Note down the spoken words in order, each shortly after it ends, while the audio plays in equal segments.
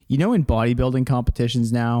You know, in bodybuilding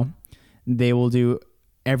competitions now, they will do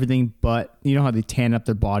everything but, you know how they tan up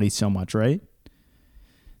their body so much, right?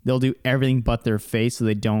 They'll do everything but their face so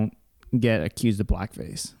they don't get accused of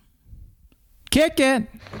blackface. Kick it!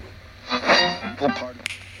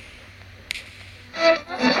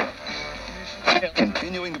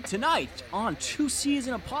 Continuing Tonight on 2 C's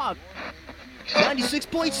in a Pod,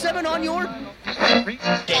 96.7 on your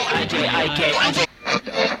J-I-J-I-K.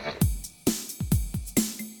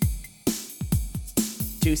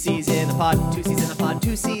 2 C's in a pod, 2 C's in a pod,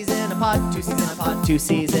 2 C's in a pod, 2 C's in a pod, 2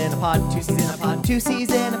 C's in a pod, 2 C's in a pod, 2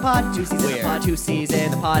 C's in a pod, 2 C's in a pod, 2 C's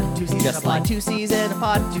in a pod, 2 C's in a pod, 2 C's in a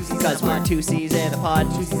pod, 2 C's because we're 2 C's in a pod,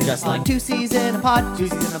 just like 2 C's in a pod, 2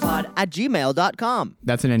 C's in a pod at gmail.com.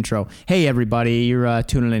 That's an intro. Hey everybody, you're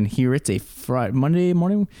tuning in here. It's a Monday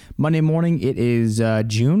morning. It is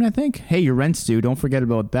June, I think. Hey, your rent's due. Don't forget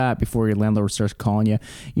about that before your landlord starts calling you.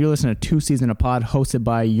 You're listening to 2 C's in a Pod, hosted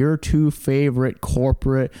by your two favorite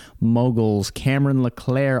corporate moguls, Cameron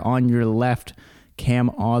LeClaire on your left, Cam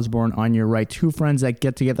Osborne on your right. Two friends that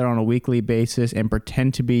get together on a weekly basis and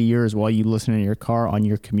pretend to be yours while you listen in your car on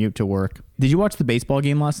your commute to work. Did you watch the baseball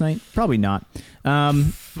game last night? Probably not. I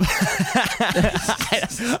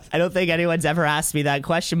don't think anyone's ever asked me that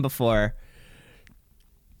question before.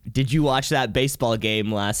 Did you watch that baseball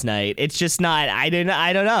game last night? It's just not. I don't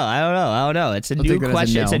know. It's a new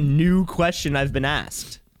question. No. It's a new question I've been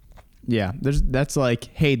asked. Yeah, that's like,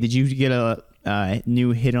 hey, did you get a new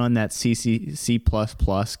hit on that C++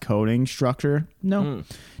 coding structure? No,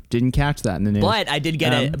 didn't catch that in the news. But I did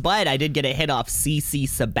get a hit off CC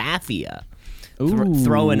Sabathia.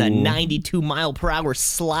 Throwing a 92 mile per hour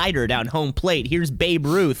slider down home plate. Here's Babe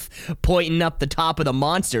Ruth pointing up the top of the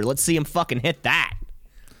monster. Let's see him fucking hit that.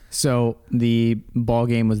 So the ball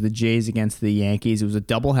game was the Jays against the Yankees. It was a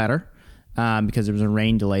doubleheader because there was a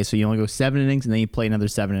rain delay. So you only go 7 innings and then you play another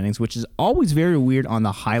 7 innings, which is always very weird on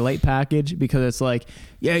the highlight package because it's like,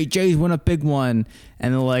 yeah, Jays win a big one.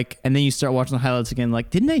 And they're like, and then you start watching the highlights again, like,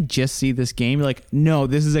 didn't I just see this game? You're like, no,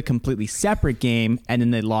 this is a completely separate game. And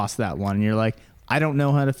then they lost that one. And you're like, I don't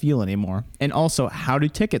know how to feel anymore. And also, how do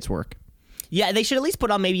tickets work? Yeah, they should at least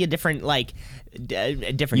put on maybe a different, like,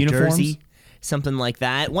 a different Uniforms? jersey. Something like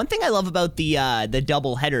that. One thing I love about the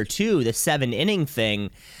double header too, the 7 inning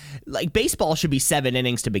thing, like baseball should be 7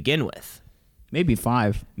 innings to begin with. Maybe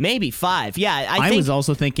 5. Maybe 5. Yeah, I I think, was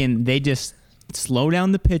also thinking they just slow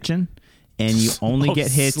down the pitching and you only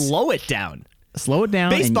get hits. Slow it down. Slow it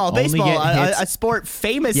down. Baseball, and you only get hits. a sport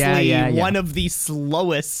famously Yeah. one of the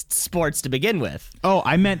slowest sports to begin with. Oh,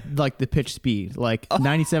 I meant like the pitch speed, like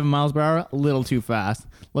 97 miles per hour, a little too fast.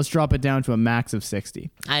 Let's drop it down to a max of 60.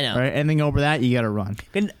 I know. All right, anything over that, you got to run.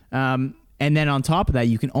 And then on top of that,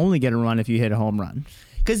 you can only get a run if you hit a home run.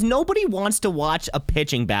 Because nobody wants to watch a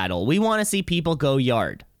pitching battle. We want to see people go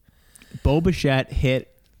yard. Bo Bichette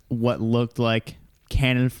hit what looked like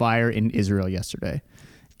cannon fire in Israel yesterday.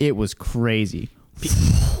 It was crazy.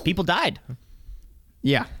 People died.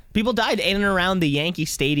 Yeah. People died in and around the Yankee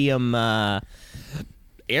Stadium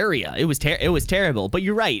area. It was terrible. But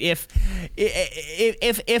you're right. If a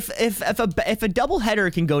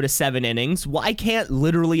doubleheader can go to 7 innings, why can't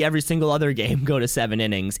literally every single other game go to 7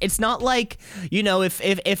 innings? It's not like, you know, if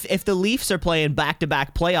the Leafs are playing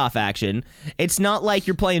back-to-back playoff action, it's not like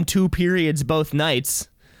you're playing 2 periods both nights.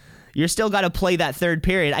 You're still got to play that third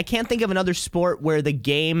period. I can't think of another sport where the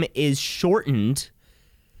game is shortened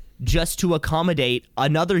just to accommodate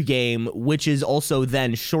another game, which is also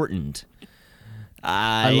then shortened.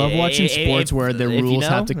 I love watching sports where the rules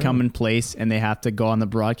have to come in place and they have to go on the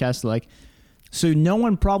broadcast. Like, so no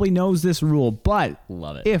one probably knows this rule, but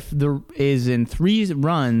Love it. if there is in 3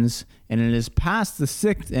 runs and it is past the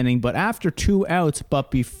 6th inning, but after 2 outs,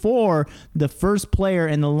 but before the first player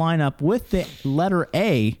in the lineup with the letter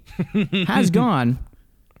A has gone,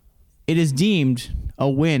 it is deemed a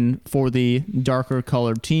win for the darker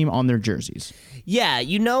colored team on their jerseys. Yeah,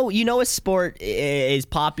 you know a sport is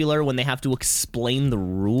popular when they have to explain the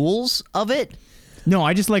rules of it. No,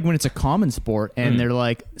 I just like when it's a common sport and they're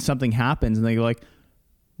like, something happens and they go like,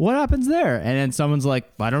 what happens there? And then someone's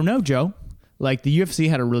like, I don't know, Joe. Like the UFC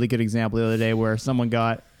had a really good example the other day where someone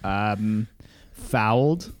got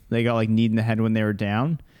fouled. They got like kneed in the head when they were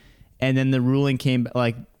down. And then the ruling came,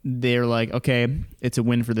 like, they're like, okay, it's a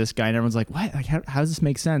win for this guy. And everyone's like, what? Like, how does this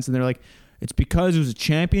make sense? And they're like, it's because it was a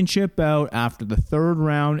championship bout after the 3rd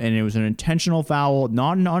round, and it was an intentional foul,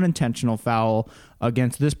 not an unintentional foul,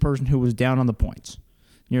 against this person who was down on the points.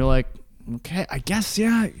 And you're like, okay, I guess,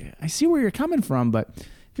 yeah, I see where you're coming from, but I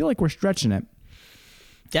feel like we're stretching it.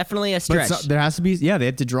 Definitely a stretch. But there has to be, yeah, they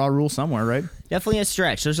have to draw a rule somewhere, right? Definitely a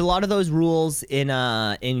stretch. There's a lot of those rules in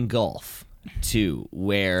golf. too,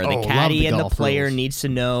 where Oh, the love caddy the and the golf player rules. needs to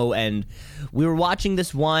know. And we were watching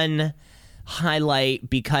this one highlight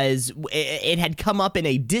because it had come up in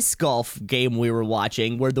a disc golf game we were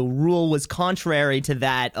watching where the rule was contrary to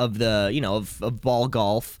that of the, of ball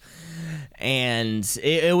golf. And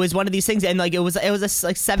it was one of these things, and like it was a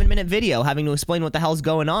 7-minute video having to explain what the hell's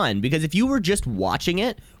going on, because if you were just watching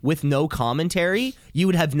it with no commentary, you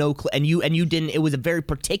would have no and you didn't. It was a very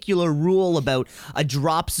particular rule about a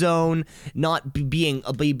drop zone not being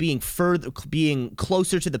closer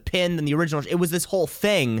to the pin than the original. It was this whole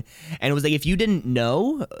thing, and it was like if you didn't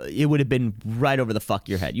know, it would have been right over the fuck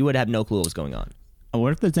your head. You would have no clue what was going on. I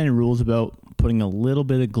wonder if there's any rules about putting a little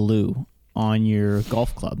bit of glue on your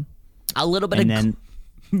golf club. A little bit And of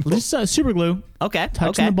then just super glue. okay,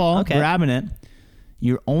 Touching okay, the ball, okay. grabbing it.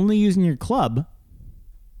 You're only using your club,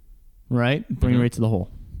 right? Bring it right to the hole.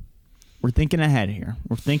 We're thinking ahead here.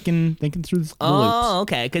 We're thinking through the loops. Oh,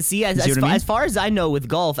 okay. Because see, as see what I mean? as far as I know with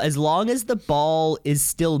golf, as long as the ball is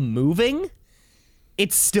still moving,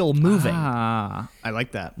 it's still moving. Ah, I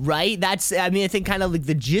like that. Right? I think kind of like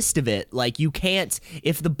the gist of it. Like you can't,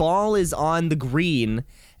 if the ball is on the green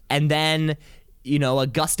and then, a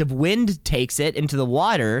gust of wind takes it into the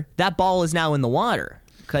water, that ball is now in the water.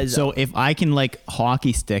 So if I can like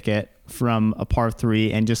hockey stick it from a par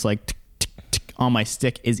 3 and just like tick, tick, tick on my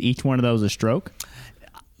stick, is each one of those a stroke?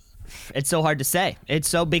 It's so hard to say.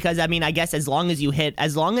 Because I guess as long as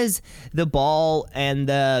the ball and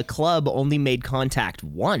the club only made contact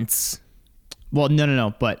once. Well,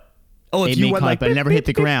 no, but if it you made went contact, like but it never hit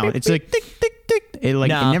the ground. It's like tick, tick, tick. It it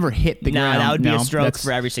never hit the ground. No, that would be a No, stroke that's-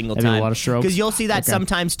 for every single that'd be time. a lot of strokes. Because you'll see that Okay.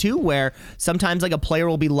 sometimes too, where sometimes like a player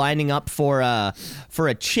will be lining up for a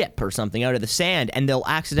chip or something out of the sand, and they'll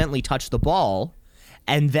accidentally touch the ball,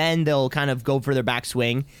 and then they'll kind of go for their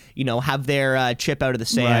backswing, have their chip out of the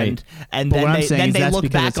sand, Right. and But then what I'm saying is they that's look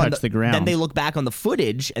because it back on touched the ground. Then they look back on the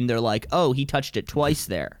footage, and they're like, "Oh, he touched it twice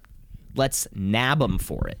there. Let's nab him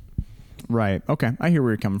for it." Right. Okay. I hear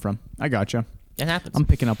where you're coming from. I gotcha. It happens. I'm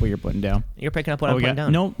picking up what you're putting down. You're picking up what I'm we putting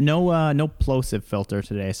got down. no plosive filter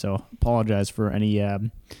today, so apologize for any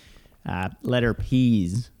letter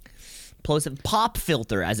P's. Plosive pop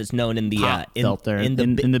filter, as it's known in the Filter in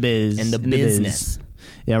the biz in the business.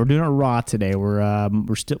 Yeah, we're doing it raw today.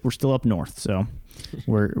 We're still up north, so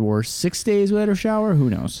we're 6 days without a shower. Who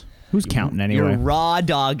knows? Who's counting anyway? You're raw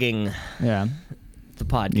dogging Yeah, the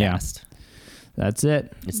podcast. that's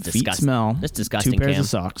it. It's Feet disgusting. smell. It's disgusting, 2 pairs Cam. of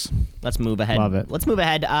socks. Let's move ahead. Love it. Let's move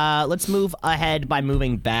ahead. Let's move ahead by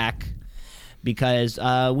moving back because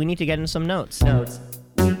we need to get into some notes. Notes.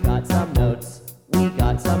 We got some notes. We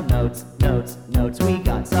got some notes. Notes. We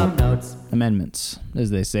got some notes. Amendments,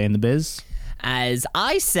 as they say in the biz. As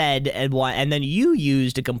I said, and then you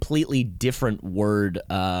used a completely different word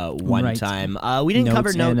one Right. time. We didn't Notes cover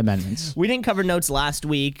and notes. amendments. We didn't cover notes last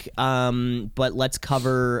week, but let's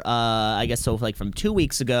cover, I guess, so like from 2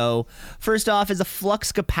 weeks ago. First off, is a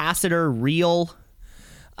flux capacitor real?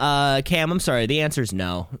 Cam, I'm sorry. The answer is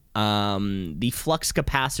no. The flux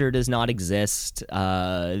capacitor does not exist,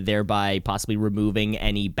 thereby possibly removing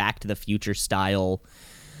any Back to the Future style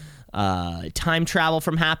time travel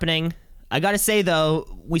from happening. I gotta say though,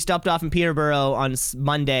 we stopped off in Peterborough on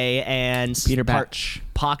Monday and Peter Patch.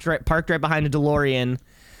 parked right behind a DeLorean.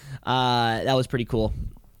 That was pretty cool.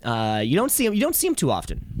 You don't see them too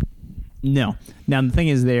often. No. Now the thing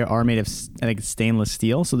is, they are made of I think stainless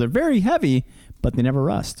steel, so they're very heavy, but they never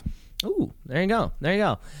rust. Ooh, there you go.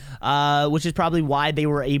 Which is probably why they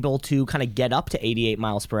were able to kind of get up to 88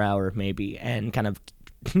 miles per hour, maybe, and kind of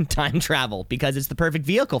time travel, because it's the perfect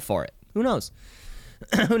vehicle for it. Who knows?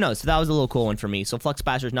 Who knows? So that was a little cool one for me. So flux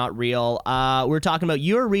capacitor is not real. We're talking about,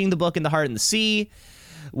 you're reading the book In the Heart and the Sea,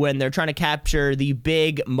 when they're trying to capture the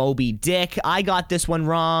big Moby Dick. I got this one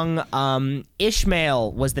wrong.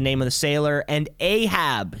 Ishmael was the name of the sailor, and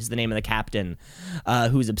Ahab is the name of the captain,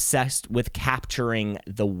 who's obsessed with capturing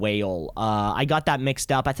the whale. I got that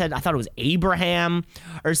mixed up. I thought it was Abraham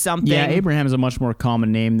or something. Yeah, Abraham is a much more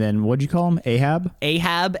common name than, what'd you call him?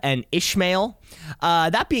 Ahab and Ishmael.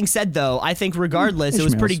 That being said, though, I think regardless, it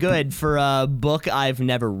was pretty good for a book I've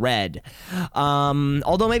never read.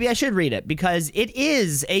 Although maybe I should read it, because it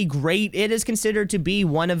is considered to be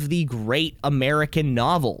one of the great American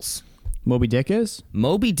novels. Moby Dick is?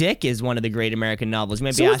 Moby Dick is one of the great American novels.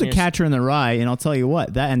 Maybe So was The Catcher in the Rye, and I'll tell you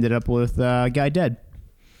what, that ended up with a guy dead.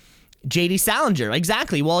 J.D. Salinger,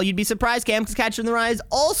 exactly. Well, you'd be surprised, Cam, because Catcher in the Rye is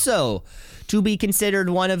also to be considered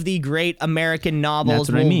one of the great American novels.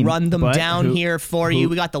 That's what I We'll mean. run them But down here for you.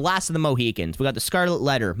 We got The Last of the Mohicans. We got The Scarlet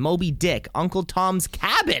Letter, Moby Dick, Uncle Tom's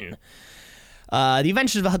Cabin. The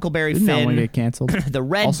Adventures of Huckleberry Didn't that one Finn, get canceled? The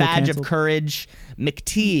Red Also Badge canceled? of Courage,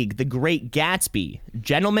 McTeague, The Great Gatsby,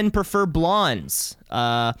 Gentlemen Prefer Blondes,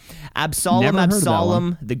 Absalom, Never heard of that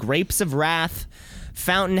Absalom, The Grapes of Wrath,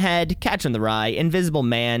 Fountainhead, Catcher in the Rye, Invisible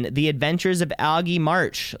Man, The Adventures of Augie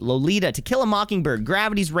March, Lolita, To Kill a Mockingbird,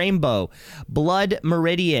 Gravity's Rainbow, Blood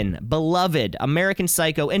Meridian, Beloved, American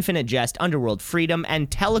Psycho, Infinite Jest, Underworld, Freedom, and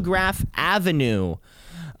Telegraph Avenue.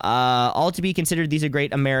 All to be considered, these are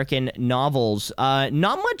great American novels. Not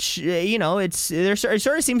much, it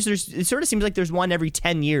sort of seems like there's one every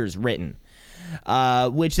 10 years written.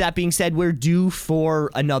 Which, that being said, we're due for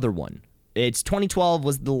another one. It's 2012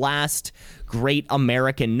 was the last great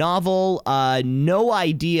American novel. No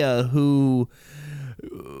idea who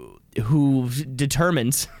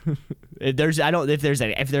determines if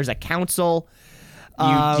there's a council.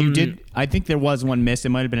 You did. I think there was one missed. It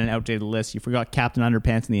might have been an outdated list. You forgot Captain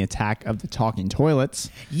Underpants and the Attack of the Talking Toilets.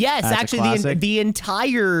 Yes, That's a actually, classic. the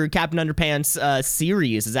entire Captain Underpants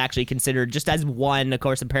series is actually considered just as one. Of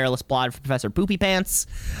course, the Perilous Plot of Professor Poopy Pants.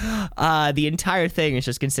 The entire thing is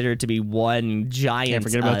just considered to be one giant. Can't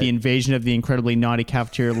forget about the invasion of the incredibly naughty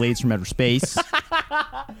cafeteria ladies from outer space.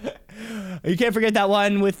 You can't forget that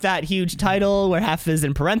one with that huge title where half is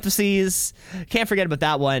in parentheses. Can't forget about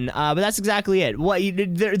that one. But that's exactly it.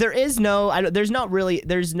 There's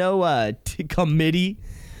no committee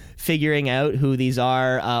figuring out who these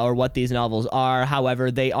are or what these novels are. However,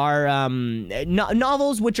 they are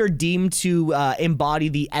novels which are deemed to embody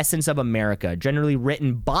the essence of America, generally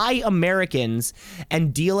written by Americans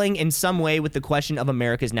and dealing in some way with the question of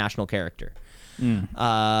America's national character.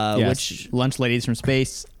 Yes. Which Lunch Ladies from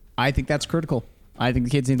Space. I think that's critical. I think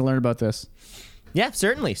the kids need to learn about this. Yeah,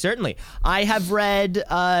 certainly. I have read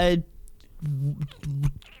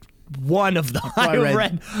one of them.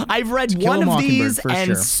 I've read Kill one a of Mockingbird, these for and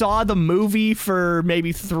sure. saw the movie for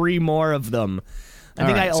maybe 3 more of them. I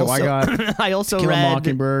think Alright, so I got I also Kill a read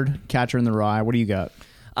Mockingbird, Catcher in the Rye. What do you got?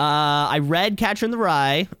 I read Catcher in the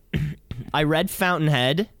Rye. I read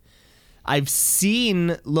Fountainhead. I've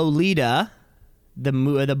seen Lolita, the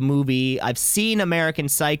movie. I've seen American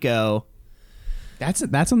Psycho.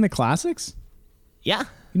 That's on the classics? Yeah.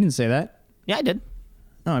 You didn't say that. Yeah, I did.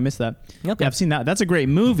 Oh, I missed that. Okay. Yeah, I've seen that. That's a great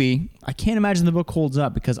movie. I can't imagine the book holds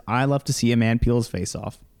up because I love to see a man peel his face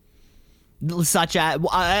off. Such as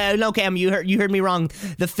no, Cam, you heard me wrong.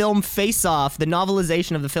 The film Face Off, the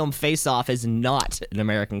novelization of the film Face Off, is not an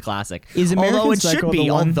American classic. Is American although it Psycho should be,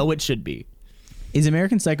 the one- although it should be. Is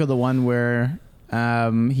American Psycho the one where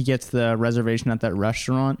he gets the reservation at that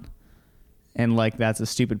restaurant and like that's a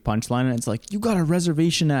stupid punchline and it's like, you got a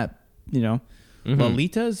reservation at,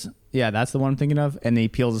 Lolita's? Yeah, that's the one I'm thinking of. And he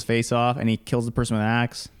peels his face off and he kills the person with an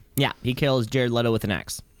axe. Yeah, he kills Jared Leto with an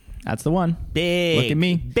axe. That's the one. Big. Look at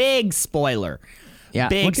me. Big spoiler. Yeah,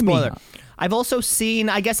 Big look at me. spoiler. I've also seen.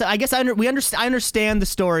 I understand the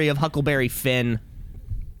story of Huckleberry Finn.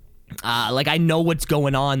 I know what's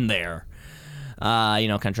going on there.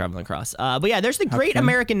 Kind of traveling across. But yeah, there's the great Finn.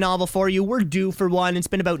 American novel for you. We're due for one. It's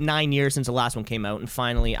been about 9 years since the last one came out. And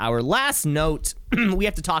finally, our last note, we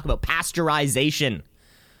have to talk about pasteurization.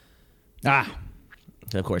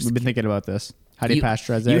 Of course. We've been thinking about this. How do you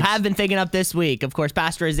pasteurize You eggs? have been thinking up this week. Of course,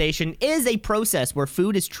 pasteurization is a process where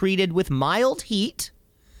food is treated with mild heat,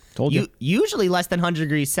 Told you. usually less than 100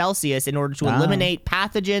 degrees Celsius, in order to eliminate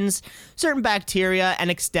pathogens, certain bacteria, and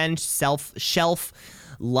extend shelf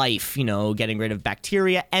life. Getting rid of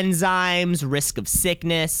bacteria, enzymes, risk of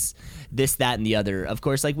sickness, this, that, and the other. Of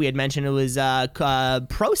course, like we had mentioned, it was a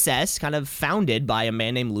process kind of founded by a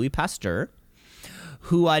man named Louis Pasteur,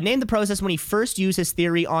 who named the process when he first used his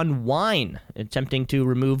theory on wine, attempting to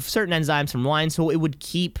remove certain enzymes from wine so it would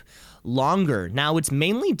keep longer. Now, it's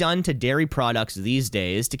mainly done to dairy products these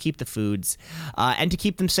days to keep the foods and to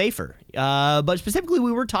keep them safer. But specifically,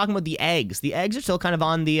 we were talking about the eggs. The eggs are still kind of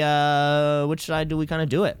on the which side do we kind of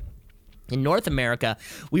do it? In North America,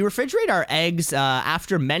 we refrigerate our eggs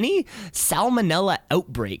after many salmonella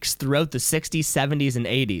outbreaks throughout the 60s, 70s, and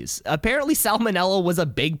 80s. Apparently, salmonella was a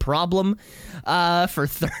big problem for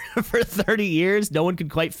 30 years. No one could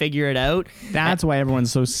quite figure it out. That's why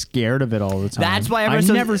everyone's so scared of it all the time. That's why I'm everyone's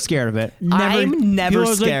so- never scared of it. I'm never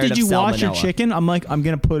People are scared like, of did you wash your salmonella." chicken? I'm like, I'm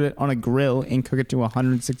going to put it on a grill and cook it to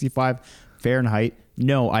 165 Fahrenheit.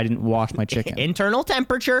 No, I didn't wash my chicken. Internal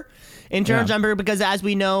temperature, because as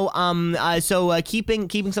we know,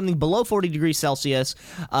 keeping something below 40 degrees Celsius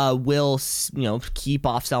will keep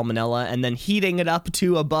off salmonella, and then heating it up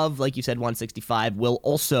to above, like you said, 165 will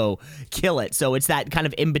also kill it. So it's that kind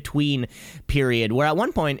of in between period where at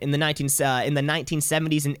one point in the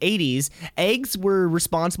 1970s and 80s, eggs were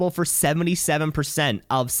responsible for 77%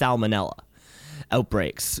 of salmonella.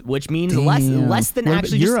 outbreaks, which means less than What about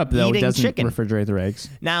actually Europe, just though, eating doesn't chicken. refrigerate their eggs.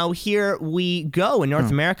 Now here we go in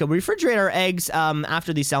North America. We refrigerate our eggs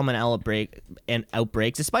after the salmonella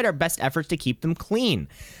outbreaks, despite our best efforts to keep them clean.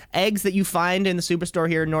 Eggs that you find in the superstore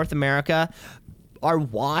here in North America are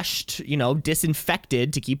washed,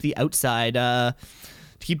 disinfected to keep the outside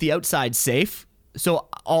safe. So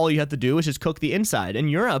all you have to do is just cook the inside. In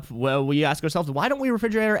Europe, well, we ask ourselves, why don't we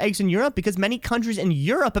refrigerate our eggs in Europe? Because many countries in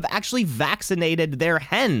Europe have actually vaccinated their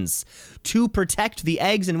hens to protect the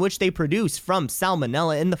eggs in which they produce from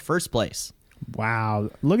salmonella in the first place. Wow.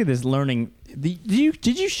 Look at this learning.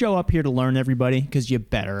 Did you show up here to learn, everybody? Because you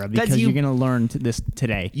better. Because you're going to learn this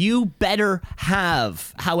today. You better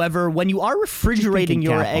have. However, when you are refrigerating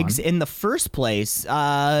your eggs in the first place,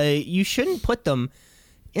 you shouldn't put them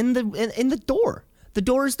in the door. The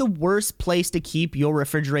door is the worst place to keep your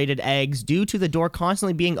refrigerated eggs. Due to the door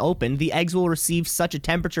constantly being opened, the eggs will receive such a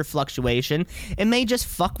temperature fluctuation, it may just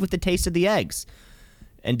fuck with the taste of the eggs.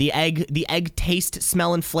 And the egg taste,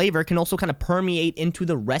 smell, and flavor can also kind of permeate into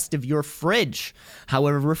the rest of your fridge.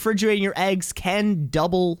 However, refrigerating your eggs can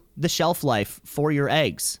double the shelf life for your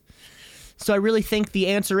eggs. So I really think the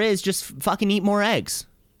answer is just fucking eat more eggs.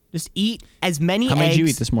 Just eat as many eggs. How many did you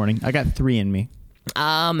eat this morning? I got 3 in me.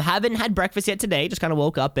 Haven't had breakfast yet today. Just kind of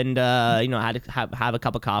woke up and had to have a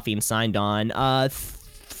cup of coffee and signed on.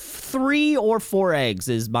 3 or 4 eggs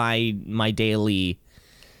is my daily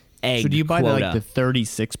egg. So do you buy quota. the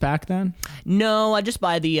 36 pack then? No, I just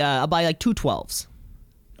buy I'll buy like 2 12s.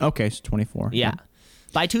 Okay, so 24. Yeah.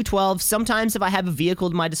 Buy 2 12s. Sometimes if I have a vehicle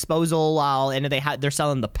at my disposal, they're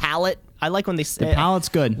selling the pallet. I like when The pallet's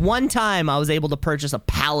good. One time I was able to purchase a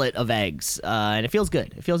pallet of eggs, and it feels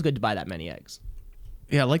good. It feels good to buy that many eggs.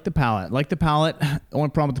 Yeah, I like the pallet. Only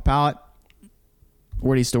problem with the pallet,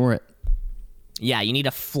 where do you store it? Yeah, you need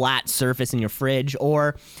a flat surface in your fridge,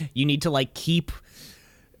 or you need to keep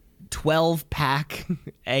 12-pack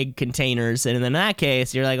egg containers, and in that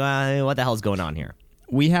case, you're like, well, what the hell's going on here?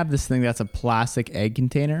 We have this thing that's a plastic egg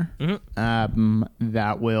container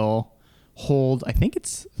that will hold, I think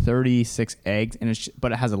it's 36 eggs,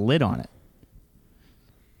 but it has a lid on it.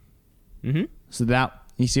 Mm-hmm. So that,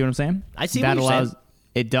 you see what I'm saying? I see that what you're saying.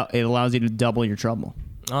 It allows you to double your trouble.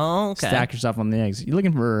 Oh, okay. Stack yourself on the eggs. You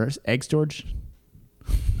looking for egg storage?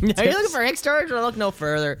 Are you looking for egg storage? Or look no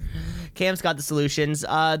further. Cam's got the solutions.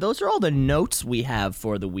 Those are all the notes we have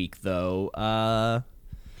for the week, though.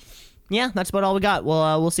 Yeah, that's about all we got.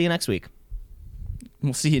 We'll see you next week.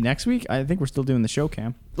 We'll see you next week. I think we're still doing the show,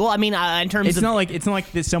 Cam. Well, I mean, in terms it's of not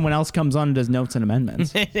like that someone else comes on and does notes and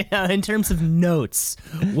amendments. in terms of notes,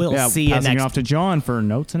 we'll see you passing next. it off to John for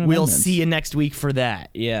notes and We'll amendments. see you next week for that.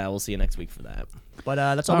 Yeah, we'll see you next week for that.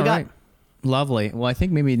 But that's all we got. Right. Lovely. Well, I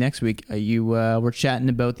think maybe next week we're chatting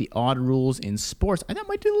about the odd rules in sports. I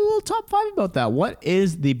might do a little top 5 about that. What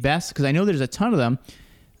is the best? Because I know there's a ton of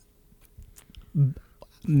them.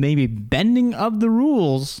 Maybe bending of the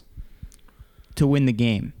rules to win the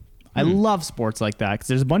game. I love sports like that because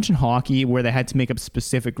there's a bunch in hockey where they had to make up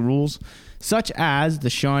specific rules, such as the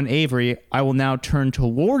Sean Avery, I will now turn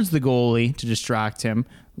towards the goalie to distract him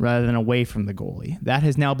rather than away from the goalie. That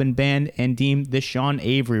has now been banned and deemed the Sean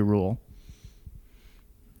Avery rule.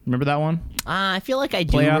 Remember that one? I feel like I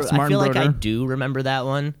do. Playoffs, I feel like I Martin Brodeur. do remember that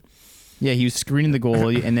one. Yeah, he was screening the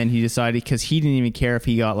goalie, and then he decided, because he didn't even care if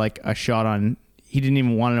he got a shot on, he didn't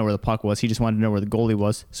even want to know where the puck was. He just wanted to know where the goalie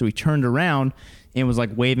was. So he turned around and was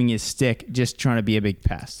waving his stick, just trying to be a big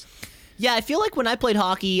pest. Yeah, I feel like when I played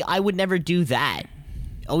hockey, I would never do that.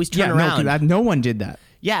 Always turn around. No one did that.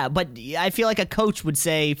 Yeah, but I feel like a coach would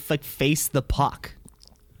say, face the puck.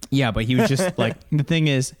 Yeah, but he was just the thing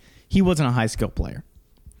is, he wasn't a high skill player,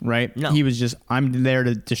 right? No. He was just, I'm there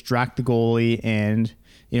to distract the goalie and,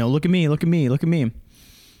 look at me, look at me, look at me.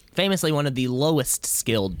 Famously one of the lowest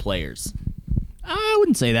skilled players. I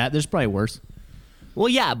wouldn't say that. There's probably worse. Well,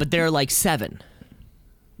 yeah, but they're 7.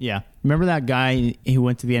 Yeah. Remember that guy who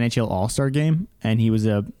went to the NHL All-Star game and he was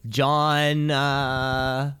a... John,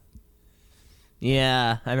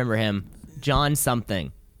 yeah, I remember him. John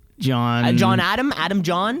something. John... Adam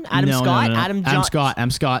John? Adam No, Scott? no, no. Adam Scott. I'm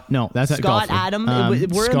Scott. No, that's Scott, golfer. Adam.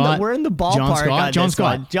 We're in the ballpark. John Scott. On John this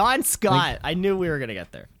Scott. one. John Scott. I knew we were going to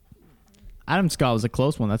get there. Adam Scott was a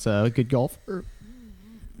close one. That's a good golfer.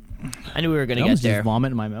 I knew we were going I to get almost there. just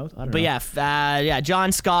vomit in my mouth. I don't know. But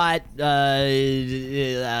John Scott,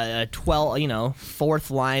 12,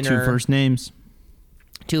 fourth liner. 2 first names.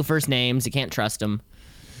 2 first names. You can't trust him.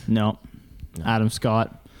 No. Adam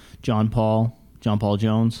Scott, John Paul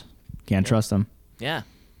Jones. Can't trust him. Yeah.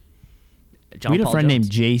 John We had a Paul friend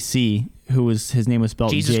Jones. named JC his name was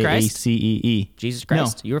spelled Jesus Christ? Jacee. Jesus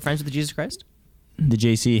Christ. You were friends with the Jesus Christ? The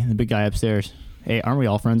JC, the big guy upstairs. Hey, aren't we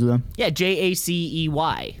all friends with him? Yeah, Jacey.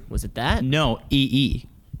 Was it that? No, EE.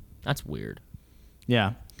 That's weird.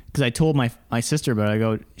 Yeah, because I told my sister about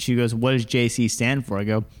it. She goes, what does JC stand for? I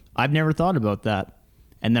go, I've never thought about that.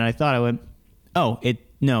 And then I went, oh,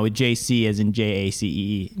 JC as in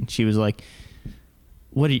JACEE. And she was like,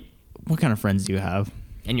 what kind of friends do you have?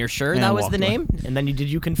 And you're sure And that I was the walked away. name? And then did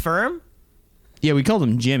you confirm? Yeah, we called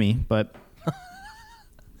him Jimmy, but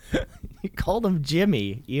You called him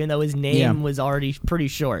Jimmy, even though his name was already pretty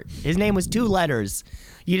short. His name was 2 letters.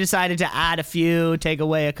 You decided to add a few, take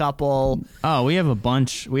away a couple. oh, we have a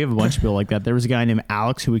bunch of people like that. There was a guy named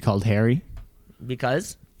Alex who we called Harry.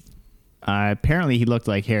 Because? Apparently he looked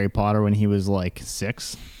like Harry Potter when he was like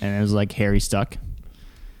 6, and it was like Harry stuck.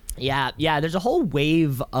 Yeah, there's a whole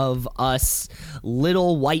wave of us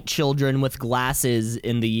little white children with glasses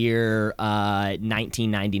in the year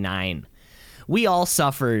 1999. We all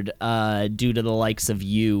suffered due to the likes of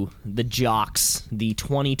you, the jocks, the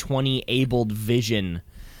 20/20 abled vision.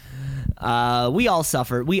 We all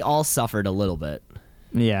suffered a little bit.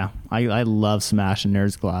 Yeah, I love smashing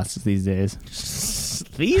nerds glasses these days.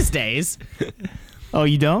 These days. Oh,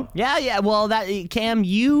 you don't? Yeah. Well, that Cam,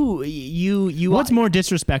 you. What's more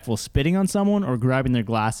disrespectful, spitting on someone or grabbing their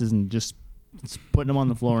glasses and just putting them on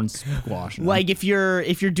the floor and squashing them? Like if you're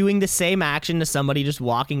doing the same action to somebody just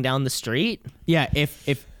walking down the street? Yeah,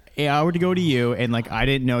 if I were to go to you and like I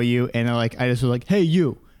didn't know you and I just was like, hey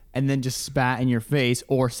you, and then just spat in your face,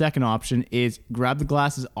 or second option is grab the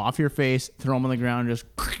glasses off your face, throw them on the ground, and just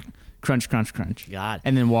crunch, crunch, crunch. God.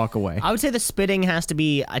 And then walk away. I would say the spitting has to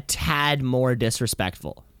be a tad more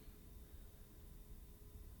disrespectful.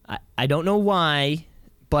 I don't know why,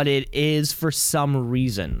 but it is for some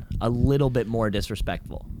reason a little bit more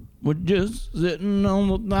disrespectful. We're just sitting on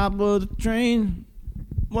the top of the train,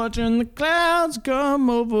 watching the clouds come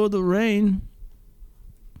over the rain.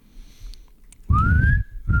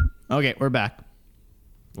 Okay, we're back.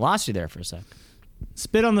 Lost you there for a sec.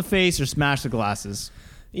 Spit on the face or smash the glasses?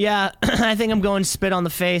 Yeah, I think I'm going spit on the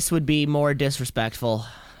face would be more disrespectful.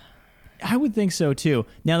 I would think so too.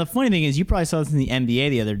 Now the funny thing is, you probably saw this in the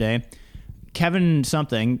NBA the other day. Kevin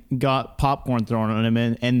something got popcorn thrown on him,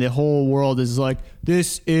 and the whole world is like,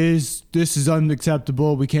 this is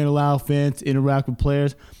unacceptable. We can't allow fans to interact with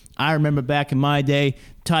players. I remember back in my day,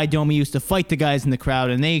 Ty Domi used to fight the guys in the crowd,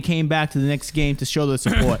 and they came back to the next game to show their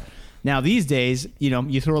support. Now these days,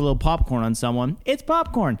 you throw a little popcorn on someone, it's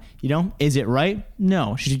popcorn. Is it right?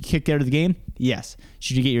 No. Should you get kicked out of the game? Yes.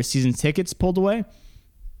 Should you get your season tickets pulled away?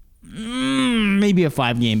 Maybe a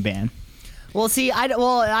 5-game ban. Well, see,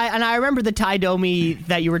 I remember the Ty Domi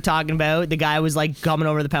that you were talking about. The guy was like coming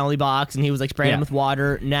over the penalty box and he was like spraying him with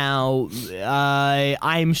water. Now,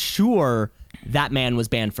 I'm sure that man was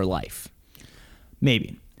banned for life.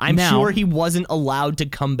 Maybe. I'm sure he wasn't allowed to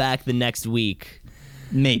come back the next week.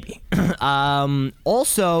 Maybe.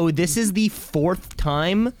 Also, this is the 4th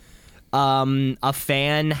time a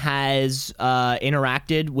fan has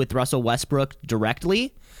interacted with Russell Westbrook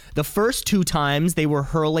directly. The first 2 times, they were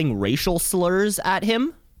hurling racial slurs at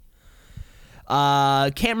him.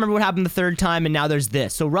 Can't remember what happened the 3rd time, and now there's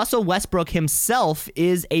this. So Russell Westbrook himself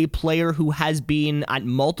is a player who has been at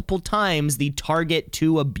multiple times the target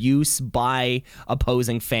to abuse by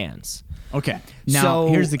opposing fans. Okay. Now,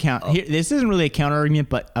 here's the count. This isn't really a counter argument,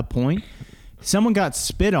 but a point. Someone got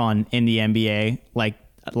spit on in the NBA like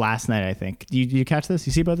last night, I think. Did you catch this?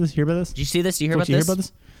 You see about this? Hear about this? Did you see this? Do you hear Folks, about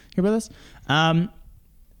this? Hear about this?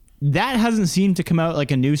 That hasn't seemed to come out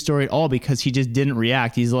like a news story at all because he just didn't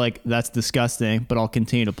react. He's like, that's disgusting, but I'll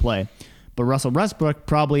continue to play. But Russell Westbrook,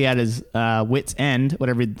 probably at his wit's end,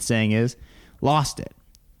 whatever the saying is, lost it.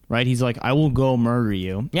 Right? He's like, I will go murder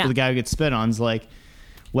you. Yeah. So the guy who gets spit on is like,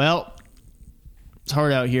 well, it's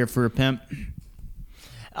hard out here for a pimp.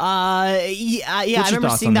 I remember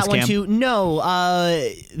seeing that one Cam? too. No,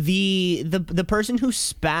 the person who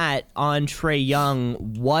spat on Trae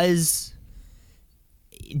Young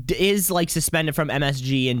is like suspended from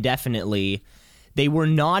MSG indefinitely. They were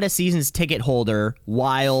not a season's ticket holder,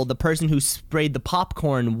 while the person who sprayed the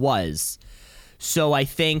popcorn was. So I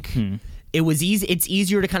think it was easy. It's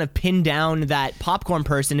easier to kind of pin down that popcorn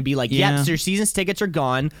person to be like, yep, so your season's tickets are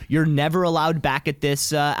gone. You're never allowed back at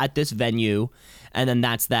this venue. And then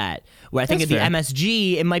that's that. Where I think at the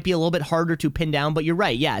MSG, it might be a little bit harder to pin down, but you're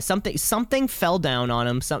right. Yeah, something fell down on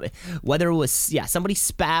him. Whether it was somebody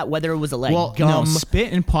spat, whether it was gum. No,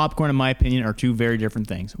 spit and popcorn, in my opinion, are 2 very different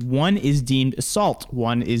things. One is deemed assault.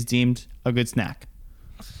 One is deemed a good snack.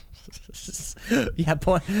 Yeah,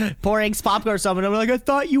 pouring popcorn or something. I'm like, I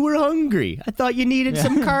thought you were hungry. I thought you needed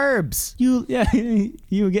some carbs. You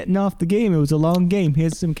were getting off the game. It was a long game.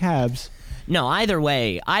 Here's some cabs. No, either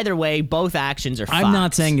way, both actions are fucked. I'm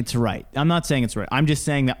not saying it's right. I'm just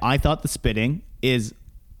saying that I thought the spitting is,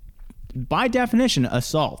 by definition,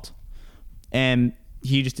 assault. And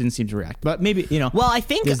he just didn't seem to react. But maybe, Well, I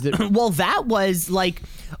think, that was like,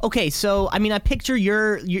 okay, so, I mean, I picture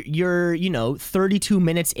you're 32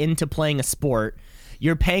 minutes into playing a sport.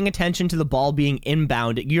 You're paying attention to the ball being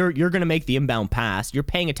inbound. You're going to make the inbound pass. You're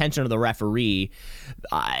paying attention to the referee.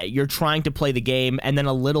 You're trying to play the game, and then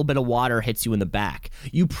a little bit of water hits you in the back.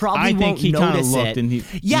 You probably won't notice it.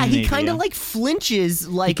 He kind of like flinches.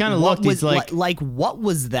 Like, he kind of looked. He's like, what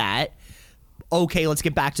was that? Okay, let's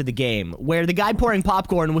get back to the game. Where the guy pouring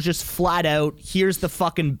popcorn was just flat out, here's the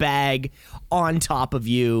fucking bag on top of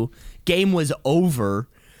you. Game was over.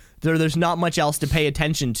 There's not much else to pay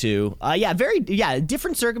attention to.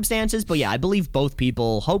 Different circumstances, but yeah, I believe both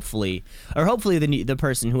people. Hopefully the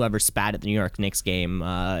person whoever spat at the New York Knicks game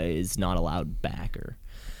is not allowed back or.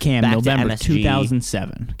 Cam, back November to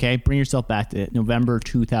 2007. Okay, bring yourself back to November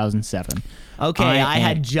 2007. Okay, I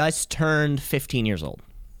had just turned 15 years old.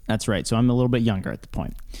 That's right. So I'm a little bit younger at the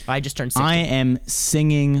point. I just turned 16. I am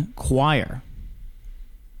singing choir.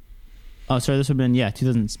 Oh, sorry, this would have been,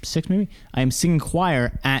 2006 maybe? I am singing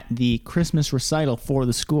choir at the Christmas recital for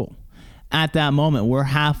the school. At that moment, we're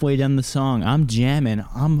halfway down the song. I'm jamming.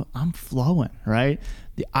 I'm flowing, right?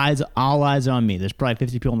 All eyes on me. There's probably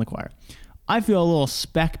 50 people in the choir. I feel a little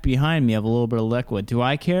speck behind me of a little bit of liquid. Do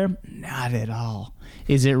I care? Not at all.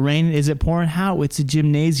 Is it raining? Is it pouring? How? It's a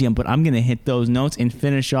gymnasium, but I'm going to hit those notes and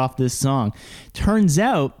finish off this song. Turns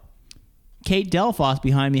out, Kate Delphos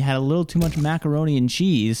behind me had a little too much macaroni and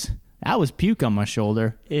cheese. That was puke on my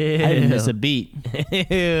shoulder. Ew. I didn't miss a beat.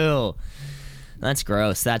 Ew. That's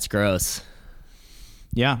gross.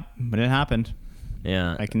 Yeah, but it happened.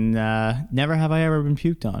 Yeah. I can never have I ever been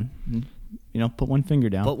puked on. Put one finger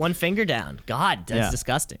down. Put one finger down. God, that's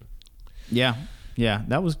disgusting. Yeah,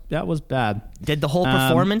 that was bad. Did the whole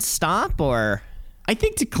performance stop, or? I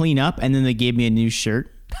think to clean up, and then they gave me a new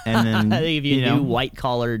shirt, and then they gave you a new white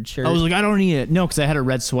collared shirt. I was like, I don't need it. No, because I had a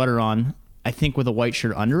red sweater on. I think with a white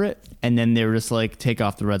shirt under it, and then they were just like, take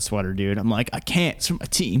off the red sweater, dude. I'm like, I can't. It's for my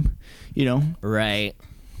team, Right.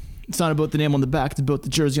 It's not about the name on the back. It's about the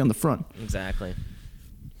jersey on the front. Exactly.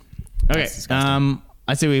 Okay.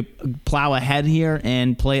 I say we plow ahead here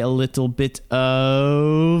and play a little bit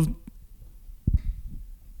of...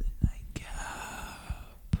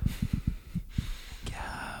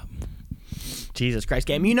 Jesus Christ,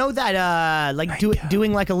 game. You know that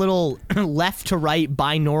doing like a little left to right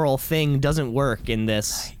binaural thing doesn't work in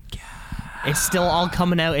this. It's still all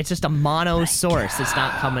coming out. It's just a mono source. It's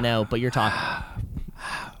not coming out, but you're talking.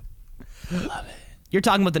 Love it. You're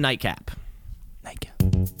talking about the nightcap. Nightcap.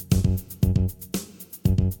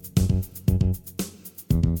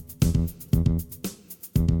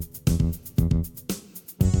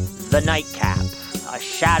 The Nightcap, a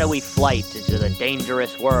shadowy flight into the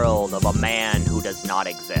dangerous world of a man who does not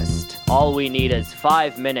exist. All we need is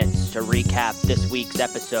 5 minutes to recap this week's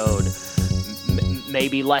episode.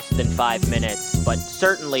 Maybe less than 5 minutes, but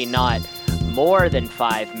certainly not more than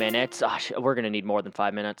 5 minutes. We're going to need more than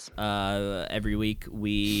 5 minutes. Every week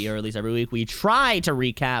we try to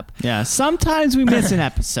recap. Yeah, sometimes we miss an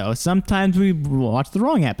episode. Sometimes we watch the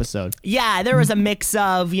wrong episode. Yeah, there was a mix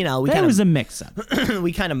of, there was a mix-up.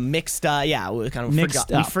 We kind of mixed,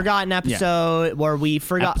 we forgot an episode, or we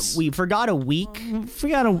forgot a week. We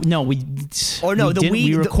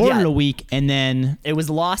recorded a week, and then it was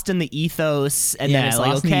lost in the ethos, and then it's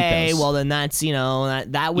like, okay, well then that's,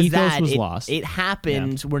 that was ethos that. was lost. It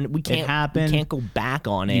happened. Yeah. We can't go back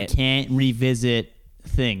on it. You can't revisit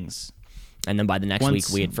things. And then by the next week,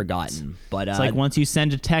 we had forgotten. But it's like once you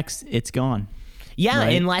send a text, it's gone. Yeah,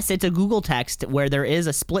 right? Unless it's a Google text where there is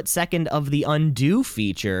a split second of the undo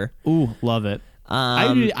feature. Ooh, love it.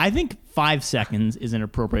 I think 5 seconds is an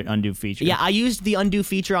appropriate undo feature. Yeah, I used the undo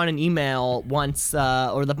feature on an email once, for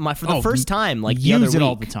the first time, like the use other it week.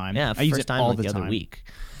 all the time. Yeah, I use first it time all like the the time. other week.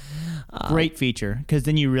 Great feature, because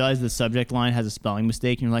then you realize the subject line has a spelling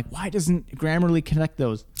mistake, and you're like, why doesn't Grammarly connect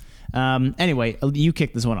those? Anyway, you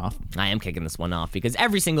kick this one off. I am kicking this one off because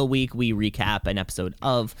every single week we recap an episode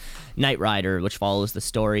of Knight Rider, which follows the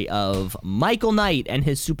story of Michael Knight and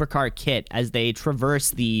his supercar kit as they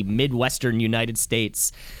traverse the Midwestern United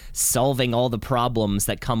States, solving all the problems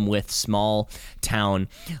that come with small town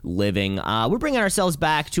living. We're bringing ourselves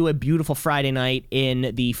back to a beautiful Friday night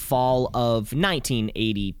in the fall of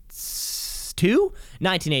 1982.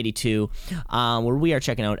 1982, where we are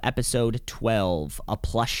checking out episode 12, A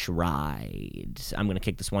Plush Ride. I'm going to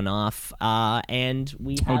kick this one off, and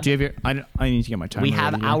we have... I need to get my timer. We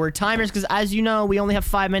have our timers, because as you know, we only have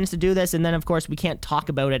 5 minutes to do this, and then, of course, we can't talk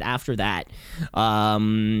about it after that. We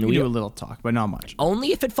do a little talk, but not much.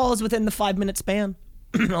 Only if it falls within the 5-minute span.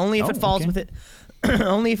 Only if it falls with it.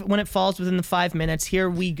 Only when it falls within the 5 minutes. Here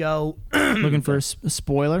we go. Looking for a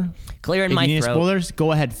spoiler? Clearing my throat. If you need throat. Spoilers,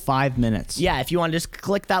 go ahead 5 minutes. Yeah, if you want to just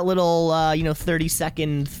click that little,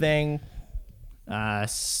 30-second thing. 10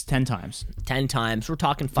 times. 10 times. We're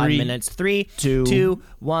talking 5 3, minutes. 3, 2, 2,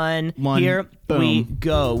 1. Here boom. we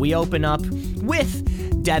go. We open up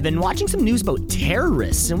with Devin watching some news about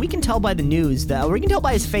terrorists, and we can tell by the news that, or we can tell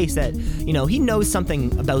by his face that, he knows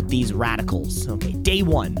something about these radicals. Okay, day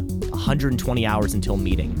 1, 120 hours until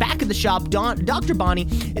meeting. Back at the shop, Dr. Bonnie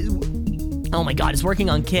oh my god, is working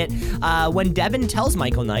on Kit when Devin tells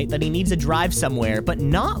Michael Knight that he needs to drive somewhere, but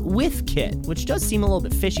not with Kit, which does seem a little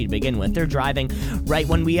bit fishy to begin with. They're driving right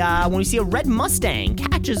when we see a red Mustang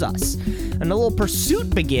catches us, and a little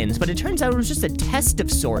pursuit begins, but it turns out it was just a test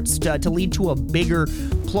of sorts to lead to a bigger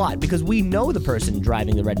plot, because we know the person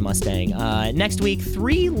driving the red Mustang. Next week,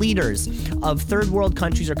 3 leaders of third world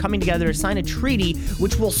countries are coming together to sign a treaty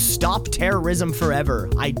which will stop terrorism forever.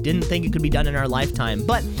 I didn't think it could be done in our lifetime,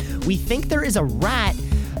 but we think there is a rat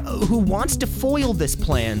who wants to foil this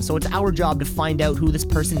plan, so it's our job to find out who this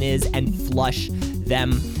person is and flush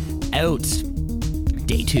them out.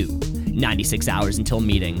 Day 2, 96 hours until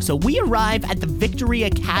meeting. So we arrive at the Victory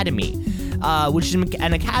Academy, which is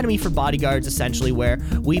an academy for bodyguards, essentially, where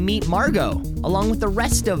we meet Margot, along with the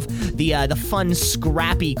rest of the fun,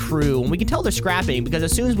 scrappy crew. And we can tell they're scrapping because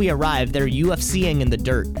as soon as we arrive, they're UFCing in the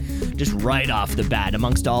dirt, just right off the bat.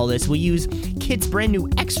 Amongst all this, we use Kit's brand new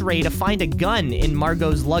X-ray to find a gun in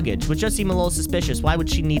Margot's luggage, which does seem a little suspicious. Why would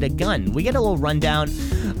she need a gun? We get a little rundown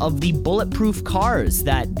of the bulletproof cars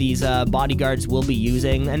that these bodyguards will be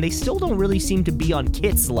using, and they still don't really seem to be on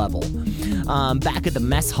Kit's level. Back at the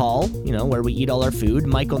mess hall, where we eat all our food,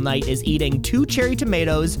 Michael Knight is eating 2 cherry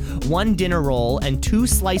tomatoes, 1 dinner roll, and 2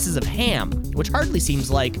 slices of ham, which hardly seems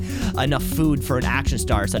like enough food for an action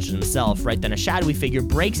star such as himself. Right then, a shadowy figure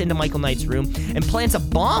breaks into Michael Knight's room and plants a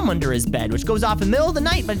bomb under his bed, which goes off in the middle of the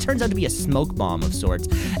night, but it turns out to be a smoke bomb of sorts.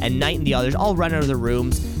 And Knight and the others all run out of their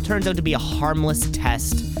rooms. Turns out to be a harmless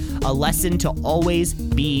test, a lesson to always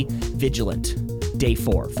be vigilant. Day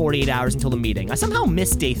 4, 48 hours until the meeting. I somehow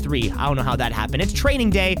missed day 3. I don't know how that happened. It's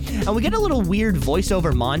training day, and we get a little weird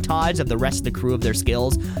voiceover montage of the rest of the crew of their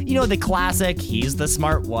skills. The classic, he's the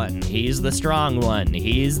smart one, he's the strong one,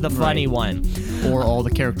 he's the funny one. Or all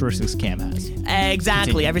the characteristics Cam has.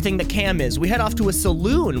 Exactly, Continue. Everything that Cam is. We head off to a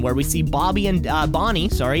saloon where we see Bonnie, and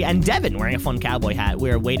Devin wearing a fun cowboy hat.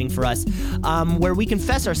 We're waiting for us, where we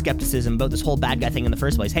confess our skepticism about this whole bad guy thing in the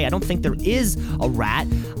first place. Hey, I don't think there is a rat.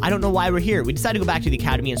 I don't know why we're here. We decided to go back to the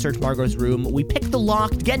academy and search Margot's room. We pick the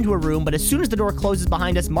lock to get into her room, but as soon as the door closes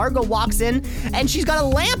behind us, Margot walks in, and she's got a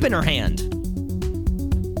lamp in her hand.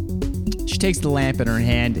 She takes the lamp in her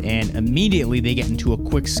hand, and immediately they get into a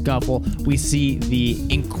quick scuffle. We see the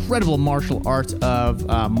incredible martial arts of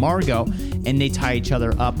Margot, and they tie each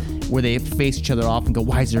other up where they face each other off and go,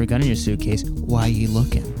 "Why is there a gun in your suitcase? Why are you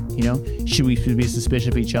looking? Should we be suspicious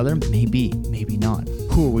of each other? Maybe, maybe not.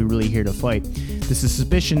 Who are we really here to fight?" The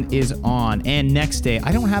suspicion is on. And next day,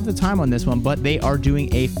 I don't have the time on this one, but they are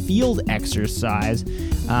doing a field exercise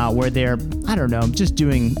where they're, just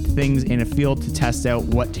doing things in a field to test out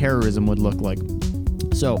what terrorism would look like.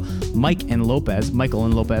 So Michael and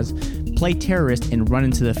Lopez play terrorist and run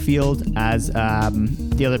into the field as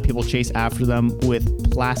the other people chase after them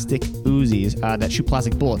with plastic Uzis that shoot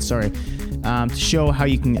plastic bullets, to show how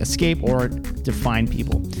you can escape or to find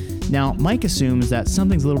people. Now, Mike assumes that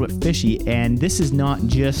something's a little bit fishy, and this is not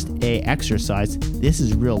just a exercise, this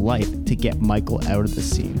is real life to get Michael out of the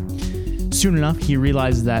scene. Soon enough, he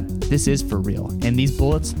realizes that this is for real, and these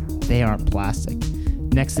bullets, they aren't plastic.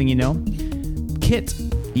 Next thing you know, Kit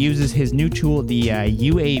uses his new tool, the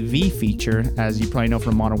UAV feature, as you probably know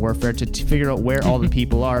from Modern Warfare, to figure out where all the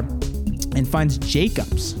people are, and finds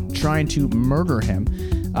Jacobs trying to murder him.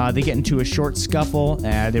 They get into a short scuffle,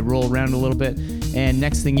 they roll around a little bit, and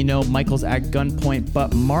next thing you know, Michael's at gunpoint,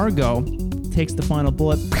 but Margot takes the final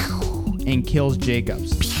bullet and kills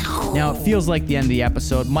Jacobs. Now, it feels like the end of the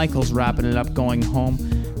episode. Michael's wrapping it up, going home,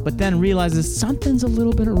 but then realizes something's a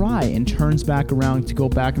little bit awry and turns back around to go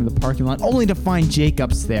back into the parking lot, only to find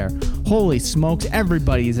Jacobs there. Holy smokes,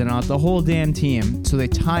 everybody's in on it, the whole damn team. So they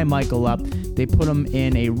tie Michael up, they put him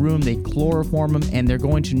in a room, they chloroform him, and they're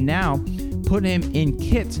going to now put him in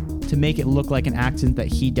Kit to make it look like an accident that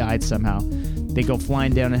he died somehow. They go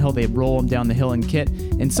flying down a hill. They roll him down the hill in Kit.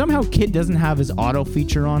 And somehow Kit doesn't have his auto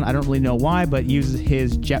feature on. I don't really know why, but uses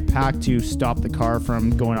his jetpack to stop the car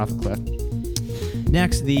from going off the cliff.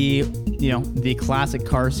 Next, the classic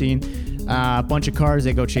car scene. A bunch of cars,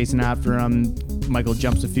 they go chasing after him. Michael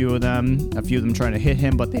jumps a few of them trying to hit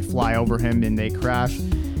him, but they fly over him and they crash.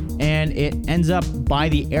 And it ends up by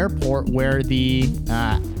the airport where the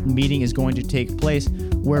meeting is going to take place,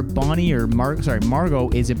 where Margot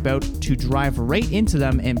is about to drive right into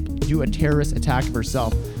them and do a terrorist attack of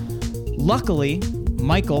herself. Luckily,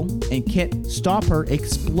 Michael and Kit stop her,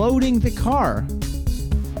 exploding the car.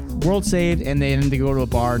 World saved, and then they go to a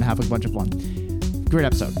bar and have a bunch of fun. Great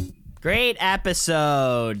episode. Great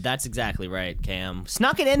episode. That's exactly right, Cam.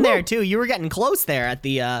 Snuck it in there too. You were getting close there at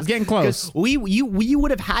the. It's getting close. We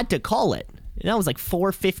would have had to call it. That was like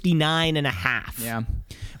 4:59 and a half. Yeah.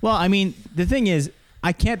 Well, I mean, the thing is,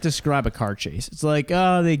 I can't describe a car chase. It's like,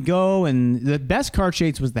 they go, and the best car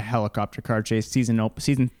chase was the helicopter car chase, season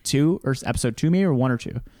 2 or episode 2 maybe, or 1 or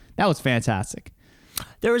 2. That was fantastic.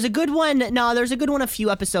 There was a good one. No, there's a good one a few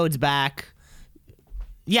episodes back.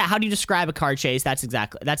 Yeah, how do you describe a car chase? That's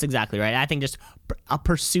exactly right. I think just a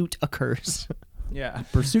pursuit occurs. Yeah,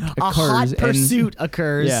 pursuit occurs. A hot pursuit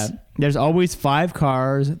occurs. Yeah, there's always 5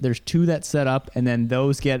 cars. There's 2 that set up, and then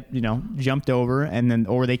those get jumped over,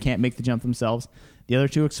 or they can't make the jump themselves. The other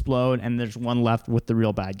 2 explode, and there's 1 left with the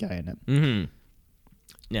real bad guy in it. Mm-hmm.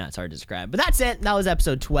 Yeah, it's hard to describe, but that's it. That was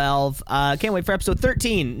episode 12. Can't wait for episode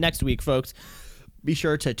 13 next week, folks. Be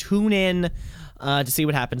sure to tune in to see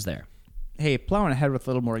what happens there. Hey, plowing ahead with a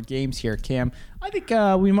little more games here, Cam. I think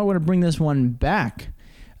we might want to bring this one back.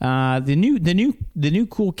 The new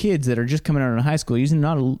cool kids that are just coming out of high school using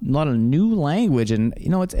not a lot of new language, and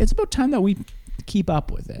it's about time that we keep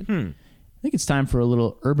up with it. I think it's time for a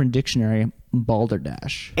little Urban Dictionary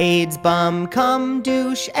balderdash. AIDS, bum, cum,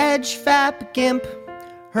 douche, edge, fap, gimp,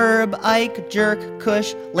 herb, ike, jerk,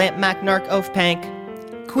 cush, lamp, mac, narc, oaf, pank,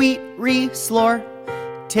 queet, re, slor,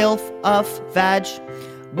 tilf, uff, vag,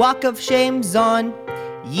 walk of shame, zon,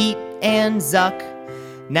 yeet, and zuck.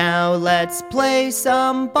 Now let's play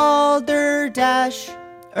some balderdash.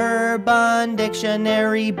 Urban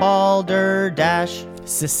Dictionary balderdash.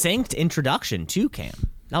 Succinct introduction too, Cam.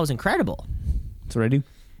 That was incredible. That's what I do.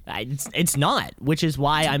 It's not, which is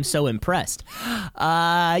why I'm so impressed.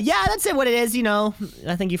 Yeah, that's it. What it is,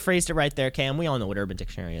 I think you phrased it right there, Cam. We all know what Urban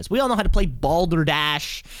Dictionary is. We all know how to play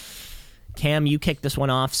balderdash. Cam, you kicked this one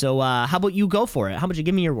off, so how about you go for it? How about you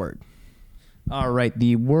give me your word? All right,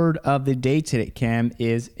 the word of the day today, Cam,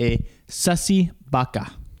 is a sussy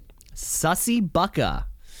baka. Sussy baka.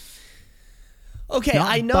 Okay, Not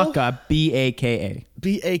I know. Baka, B-A-K-A.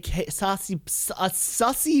 B-A-K,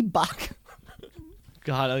 sussy baka.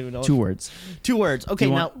 God, I don't even know. 2 words. 2 words. Okay,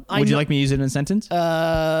 would you like me to use it in a sentence?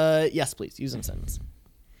 Yes, please. Use it in a sentence.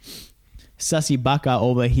 Sussy baka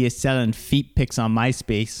over here selling feet pics on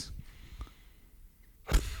MySpace.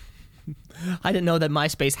 I didn't know that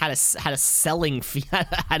MySpace had a selling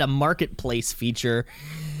had a marketplace feature.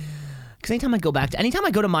 Because anytime I go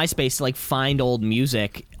to MySpace to find old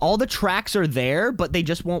music, all the tracks are there, but they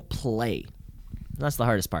just won't play. That's the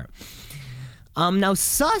hardest part. Now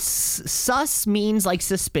sus means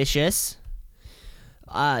suspicious.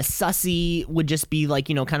 Sussy would just be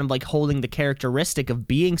kind of holding the characteristic of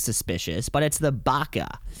being suspicious, but it's the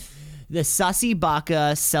baka. The sussy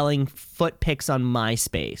baka selling foot pics on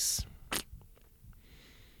MySpace.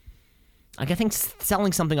 I think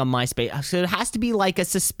selling something on MySpace, so it has to be a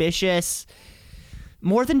suspicious,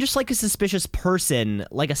 more than just a suspicious person,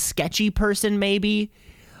 a sketchy person maybe,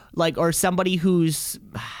 or somebody who's,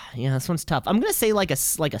 yeah, this one's tough. I'm gonna say a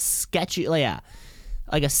sketchy, a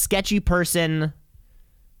sketchy person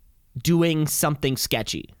doing something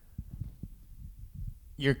sketchy.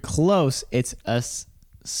 You're close. It's a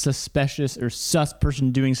suspicious or sus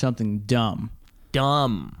person doing something dumb.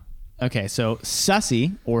 Dumb. Okay, so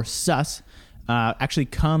sussy or sus actually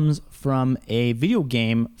comes from a video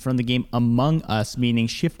game from the game Among Us, meaning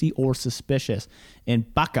shifty or suspicious.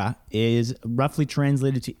 And baka is roughly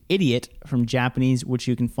translated to idiot from Japanese, which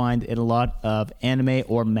you can find in a lot of anime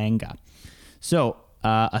or manga. So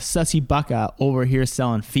a sussy baka over here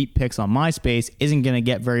selling feet pics on MySpace isn't going to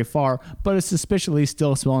get very far, but is suspiciously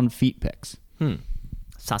still selling feet pics.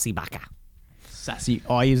 Sussy baka. Sassy.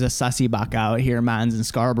 Oh, I use a sassy baka out here, mans and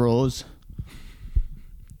Scarboroughs.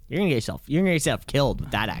 You're gonna get yourself killed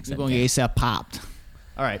with that accent. You're gonna get yourself popped.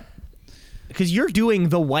 All right. Because you're doing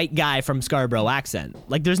the white guy from Scarborough accent.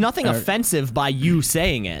 There's nothing offensive by you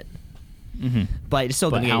saying it. Mm-hmm. But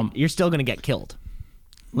you're still gonna get killed.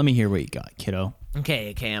 Let me hear what you got, kiddo.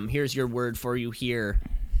 Okay, Cam. Here's your word for you here.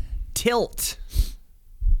 Tilt.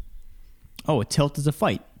 Oh, a tilt is a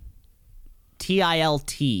fight.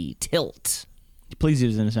 T-I-L-T, tilt. Please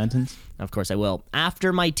use it in a sentence. Of course I will.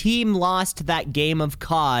 After my team lost that game of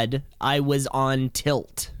COD, I was on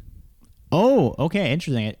tilt. Oh, okay,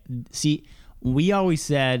 interesting. See, we always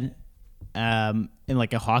said in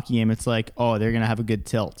like a hockey game, it's like, oh, they're gonna have a good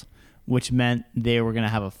tilt, which meant they were gonna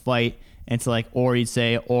have a fight. And it's like, or you'd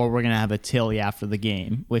say, or we're gonna have a tilly after the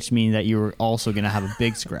game, which means that you were also gonna have a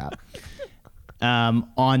big scrap.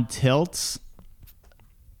 On tilts,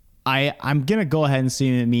 I'm gonna go ahead and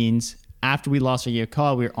assume it means after we lost our game of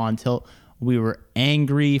COD, we were on tilt. We were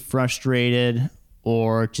angry, frustrated,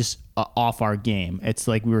 or just off our game. It's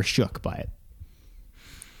like we were shook by it.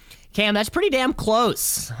 Cam, that's pretty damn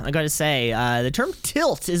close, I gotta say. The term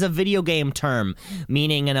tilt is a video game term,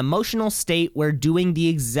 meaning an emotional state where doing the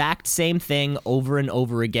exact same thing over and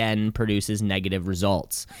over again produces negative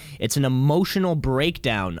results. It's an emotional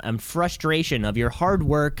breakdown and frustration of your hard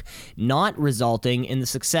work not resulting in the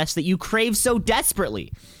success that you crave so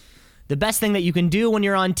desperately. The best thing that you can do when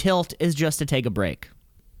you're on tilt is just to take a break.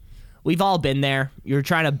 We've all been there. You're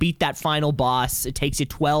trying to beat that final boss. It takes you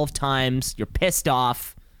 12 times. You're pissed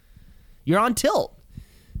off. You're on tilt.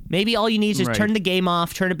 Maybe all you need is just turn the game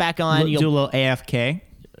off, turn it back on. Do a little AFK.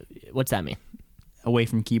 What's that mean? Away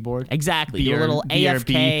from keyboard. Exactly. Do a little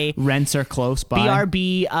AFK. Rents are close by.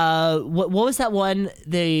 BRB. What was that one?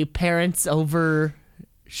 The parents over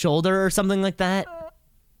shoulder or something like that?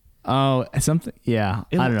 Oh, something. Yeah.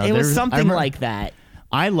 I don't know. It was something like that.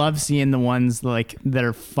 I love seeing the ones like that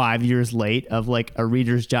are 5 years late of like a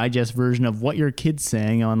Reader's Digest version of what your kid's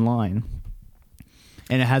saying online.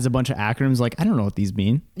 And it has a bunch of acronyms. Like, I don't know what these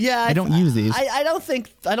mean. Yeah, I don't use these. I don't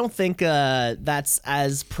think that's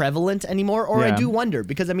as prevalent anymore. Or I do wonder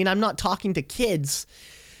because I mean I'm not talking to kids.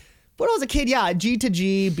 When I was a kid, yeah, G to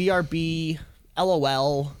G, BRB,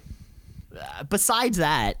 LOL. Besides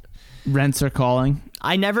that, rents are calling.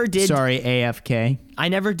 I never did. Sorry, AFK. I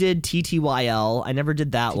never did TTYL. I never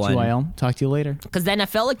did that one. TTYL. Talk to you later. Because then I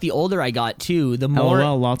felt like the older I got too, the more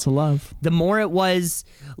LOL, lots of love. The more it was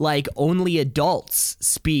like only adults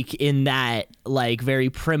speak in that like very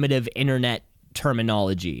primitive internet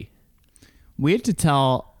terminology. We had to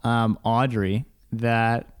tell Audrey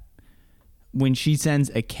that when she sends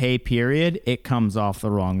a K period, it comes off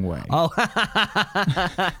the wrong way. Oh.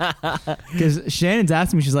 Because Shannon's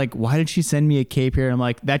asking me, she's like, why did she send me a K period? I'm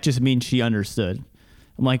like, that just means she understood.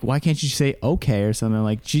 I'm like, why can't you say okay or something?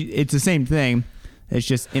 Like, it's the same thing. It's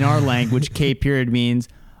just in our language, K period means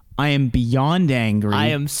I am beyond angry. I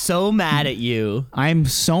am so mad at you. I'm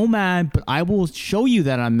so mad, but I will show you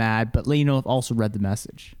that I'm mad, but let you know I've also read the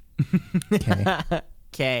message. Okay.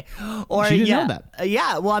 Okay. Or she didn't know that.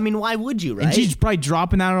 Yeah. Well, I mean, why would you, right? And she's probably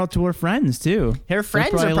dropping that out to her friends too. Her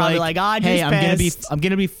friends are probably like, "Ah, oh, hey, just I'm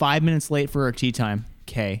gonna be 5 minutes late for our tea time."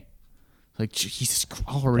 Okay. Like, Jesus,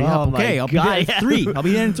 I'll hurry up. Okay, I'll be there at 3. I'll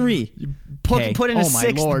be there in 3. Put in a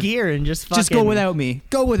sixth gear and just go without me.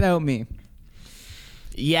 Go without me.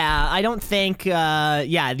 Yeah, I don't think.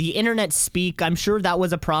 The internet speak. I'm sure that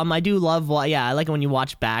was a problem. I do love. I like it when you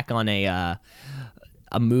watch back on a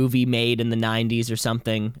movie made in the 90s or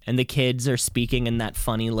something, and the kids are speaking in that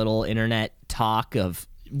funny little internet talk of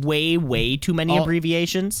way too many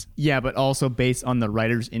abbreviations. Yeah, but also based on the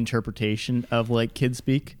writer's interpretation of like kid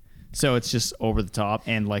speak. So it's just over the top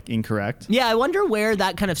and like incorrect. Yeah, I wonder where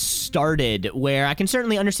that kind of started, where I can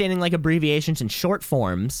certainly understanding like abbreviations and short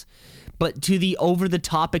forms, but to the over the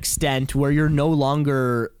top extent where you're no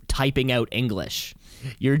longer typing out English.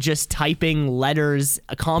 You're just typing letters,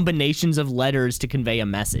 combinations of letters to convey a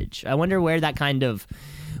message. I wonder where that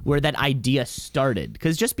idea started.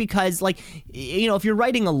 Because like, you know, if you're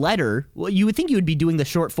writing a letter, well, you would think you would be doing the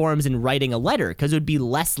short forms in writing a letter because it would be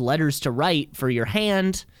less letters to write for your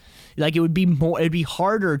hand. Like it'd be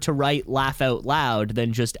harder to write laugh out loud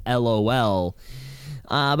than just LOL.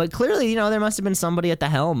 But clearly, you know, there must have been somebody at the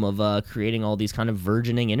helm of creating all these kind of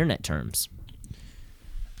burgeoning internet terms.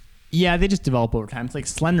 Yeah, they just develop over time. It's like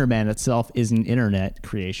Slenderman itself is an internet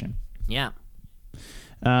creation. Yeah.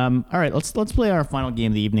 All right, let's play our final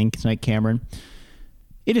game of the evening tonight, Cameron.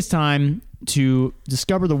 It is time to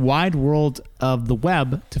discover the wide world of the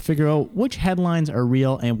web to figure out which headlines are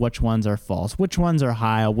real and which ones are false, which ones are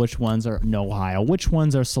Heil, which ones are no Heil, which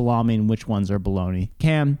ones are salami and which ones are baloney.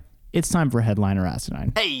 Cam, it's time for Headline or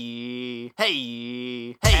Asinine. Hey,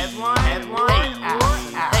 headline or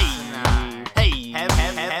asinine.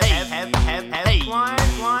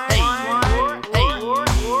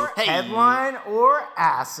 Headline or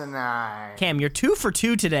asinine. Cam, you're 2 for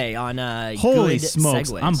 2 today on Holy good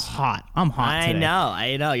smokes, segues. I'm hot today.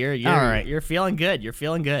 I know. You're all right. You're feeling good. You're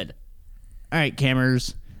feeling good. All right,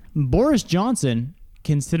 Cammers. Boris Johnson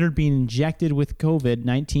considered being injected with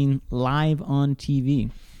COVID-19 live on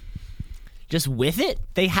TV. Just with it?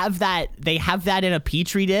 They have that in a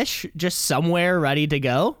petri dish just somewhere ready to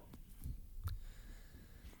go?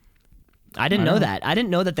 I didn't know that. I didn't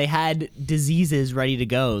know that they had diseases ready to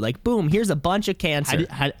go. Like, boom, here's a bunch of cancer.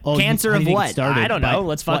 Cancer of what? I don't know.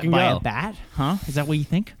 Let's fucking go. By a bat? Huh? Is that what you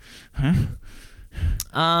think? Huh?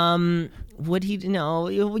 Would he? No,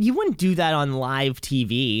 you wouldn't do that on live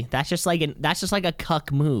TV. That's just like a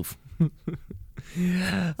cuck move.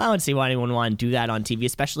 I don't see why anyone would want to do that on TV,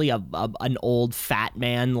 especially an old fat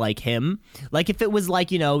man like him. Like if it was like,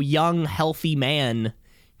 young healthy man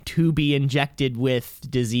to be injected with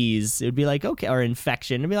disease, it'd be like, okay, or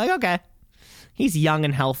infection, it'd be like, okay, he's young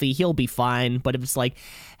and healthy, he'll be fine. But if it's like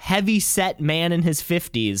heavy set man in his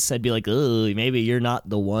 50s, I'd be like, oh, maybe you're not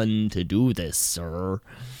the one to do this, sir.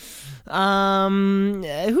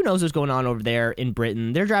 Who knows what's going on over there in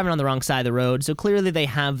Britain? They're driving on the wrong side of the road, so clearly they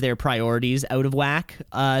have their priorities out of whack.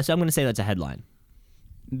 So I'm going to say that's a headline.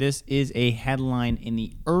 This is a headline in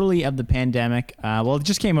the early of the pandemic. Well, it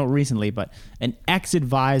just came out recently, but an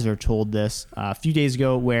ex-advisor told this a few days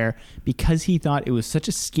ago where because he thought it was such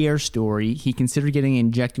a scare story, he considered getting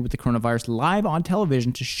injected with the coronavirus live on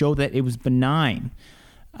television to show that it was benign.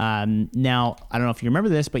 Now, I don't know if you remember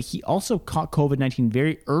this, but he also caught COVID-19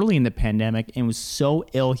 very early in the pandemic and was so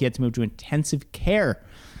ill he had to move to intensive care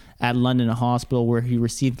at London Hospital, where he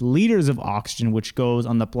received liters of oxygen, which goes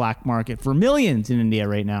on the black market for millions in India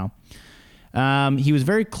right now. He was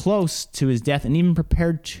very close to his death and even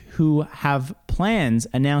prepared to have plans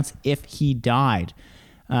announced if he died.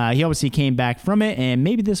 He obviously came back from it, and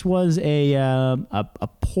maybe this was a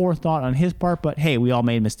poor thought on his part, but hey, we all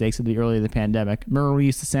made mistakes at the early of the pandemic. Remember we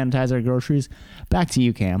used to sanitize our groceries? Back to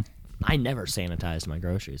you, Cam. I never sanitized my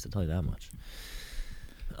groceries, I'll tell you that much.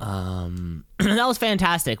 That was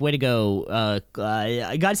fantastic. Way to go.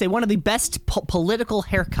 I gotta say, one of the best political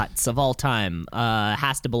haircuts of all time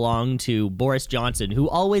has to belong to Boris Johnson, who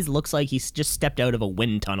always looks like he's just stepped out of a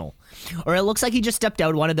wind tunnel. Or it looks like he just stepped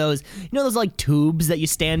out one of those, those like tubes that you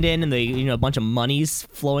stand in and a bunch of money's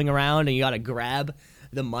flowing around and you gotta grab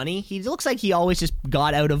the money. He looks like he always just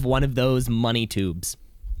got out of one of those money tubes.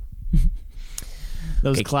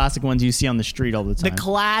 Those classic ones you see on the street all the time. The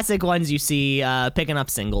classic ones you see picking up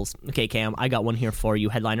singles. Okay, Cam, I got one here for you.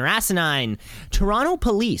 Headliner asinine. Toronto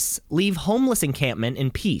police leave homeless encampment in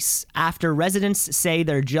peace after residents say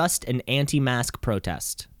they're just an anti-mask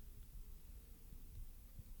protest.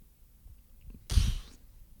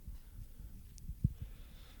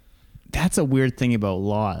 That's a weird thing about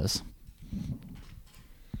laws.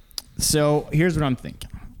 So here's what I'm thinking.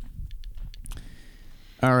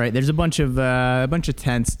 All right, there's a bunch of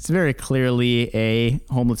tents. It's very clearly a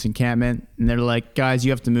homeless encampment, and they're like, guys,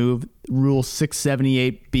 you have to move. Rule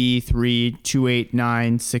 678B3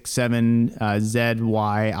 28967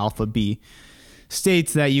 ZY Alpha B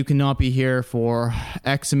states that you cannot be here for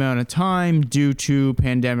X amount of time due to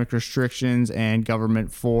pandemic restrictions and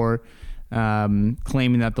government for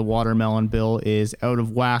claiming that the watermelon bill is out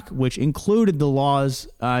of whack, which included the laws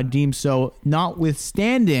deemed so,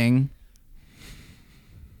 notwithstanding.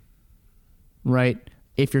 Right,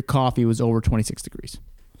 if your coffee was over 26 degrees.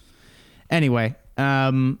 Anyway,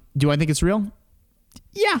 do I think it's real?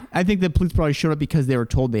 Yeah, I think the police probably showed up because they were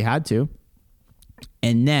told they had to.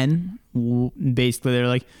 And then, basically, they're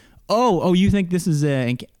like, oh, you think this is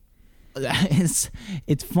a... It's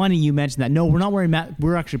funny you mentioned that. No, we're not wearing masks.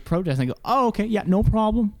 We're actually protesting. I go, oh, okay, yeah, no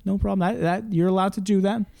problem. That you're allowed to do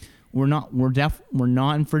that. We're not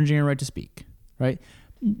infringing your right to speak, right?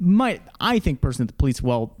 I think personally the police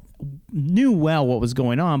knew well what was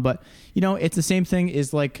going on, but it's the same thing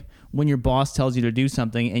as like when your boss tells you to do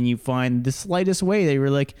something and you find the slightest way that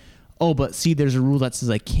you're like, oh, but see, there's a rule that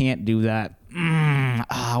says I can't do that.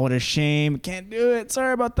 What a shame. Can't do it.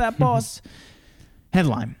 Sorry about that, boss.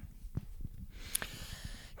 Headline.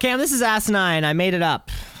 Cam, this is asinine. I made it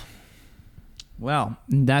up. Well,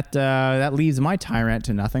 that leaves my tyrant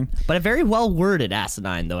to nothing. But a very well worded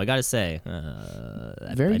asinine, though, I gotta say.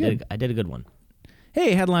 Very good. I did a good one.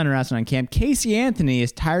 Hey, headliner asinine Camp. Casey Anthony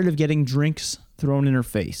is tired of getting drinks thrown in her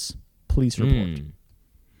face. Police report.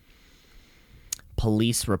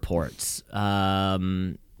 Police reports. Now,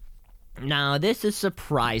 this is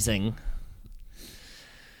surprising.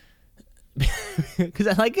 Because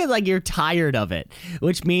I like it, like you're tired of it,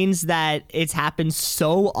 which means that it's happened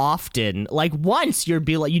so often. Like once you'd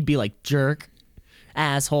be like jerk,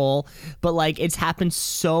 asshole, but like it's happened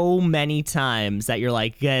so many times that you're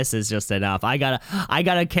like, this is just enough. I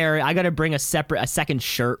gotta bring a second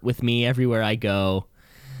shirt with me everywhere I go.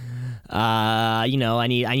 I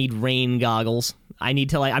need rain goggles. I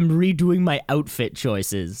need to I'm redoing my outfit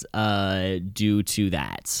choices due to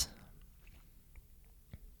that.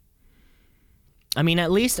 I mean,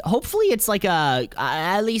 at least, hopefully it's like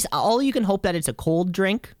at least all you can hope that it's a cold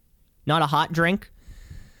drink, not a hot drink.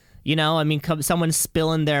 You know, I mean, someone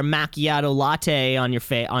spilling their macchiato latte on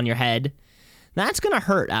your head. That's going to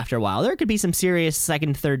hurt after a while. There could be some serious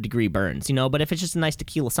second, third degree burns, you know, but if it's just a nice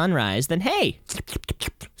tequila sunrise, then hey,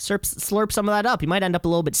 slurp some of that up. You might end up a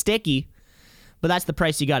little bit sticky, but that's the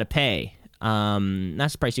price you got to pay.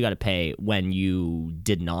 That's the price you got to pay when you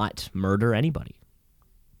did not murder anybody.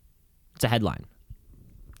 It's a headline.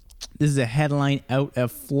 This is a headline out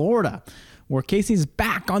of Florida, where Casey's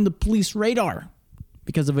back on the police radar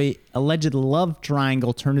because of a alleged love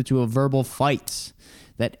triangle turned into a verbal fight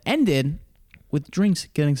that ended with drinks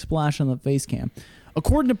getting splashed on the face cam.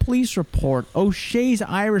 According to police report, O'Shea's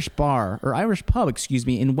Irish Pub,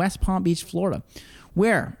 in West Palm Beach, Florida,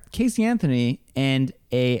 where Casey Anthony and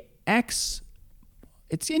it's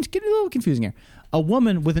getting a little confusing here, a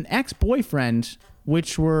woman with an ex-boyfriend,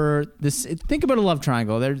 which were this. Think about a love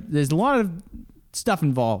triangle. There's a lot of stuff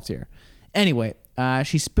involved here. Anyway,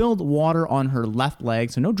 she spilled water on her left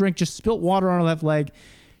leg, so no drink, just spilled water on her left leg.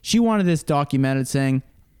 She wanted this documented, saying,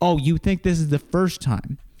 "Oh, you think this is the first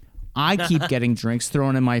time? I keep getting drinks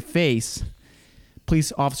thrown in my face."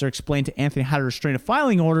 Police officer explained to Anthony how to restrain a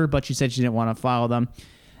filing order, but she said she didn't want to file them.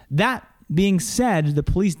 That being said, the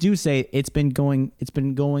police do say it's been going.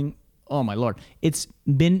 Oh my Lord. It's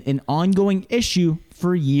been an ongoing issue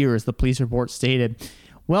for years, the police report stated.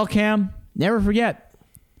 Well, Cam, never forget,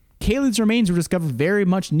 Kaylee's remains were discovered very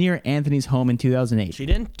much near Anthony's home in 2008. She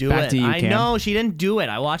didn't do Back it. to you, I Cam. know, she didn't do it.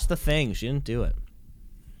 I watched the thing. She didn't do it.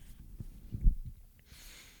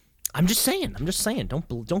 I'm just saying. Don't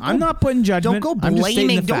go. I'm not putting judgment. Don't go I'm just stating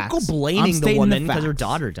blaming. the Don't facts. go I'm blaming the stating woman because facts. her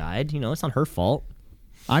daughter died. You know, it's not her fault.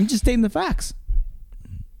 I'm just stating the facts.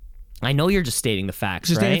 I know you're just stating the facts,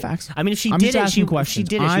 Just right? stating the facts. I mean, if she I'm did just it, asking if she questions.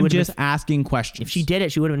 did it, she I'm would have just asking questions. If she did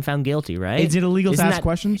it, she would have been found guilty, right? Is it illegal to Isn't ask that-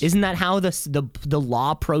 questions? Isn't that how the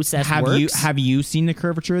law process have works? have you seen the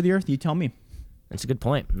curvature of the earth? You tell me. That's a good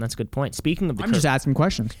point. Speaking of the I'm just asking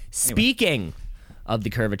questions. Speaking of the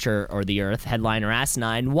curvature or the earth, headline or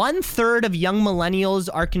asinine, 1/3 of young millennials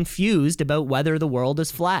are confused about whether the world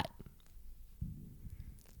is flat.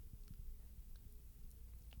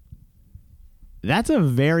 That's a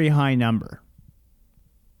very high number.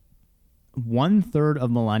 1/3 of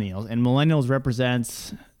millennials, and millennials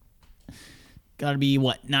represents got to be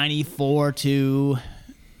 94 to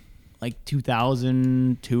like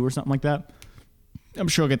 2002 or something like that. I'm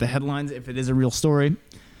sure I'll get the headlines if it is a real story.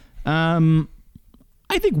 I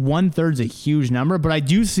think 1/3 is a huge number, but I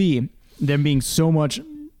do see them being so much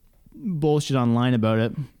bullshit online about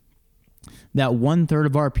it. That 1/3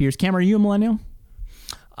 of our peers. Cam, are you a millennial?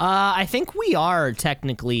 I think we are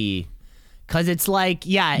technically, because it's like,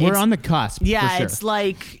 yeah, We're on the cusp. yeah, for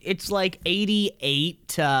sure. it's like 88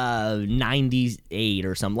 to 98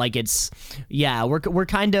 or something. Like we're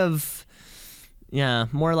kind of, yeah,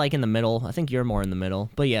 more like in the middle. I think you're more in the middle,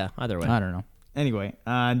 but yeah, either way. I don't know. Anyway,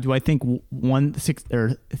 do I think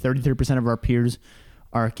 33% of our peers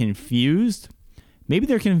are confused? Maybe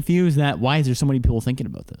they're confused that why is there so many people thinking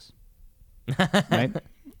about this? Right?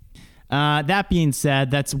 That being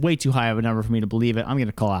said, that's way too high of a number for me to believe it. I'm going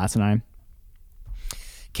to call asinine.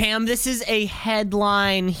 Cam, this is a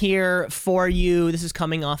headline here for you. This is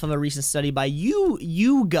coming off of a recent study by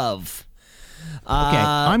YouGov. Okay,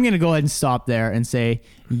 I'm going to go ahead and stop there and say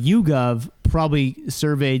YouGov probably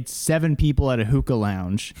surveyed 7 people at a hookah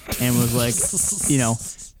lounge and was like, you know,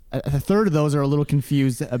 a third of those are a little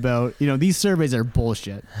confused about, you know, these surveys are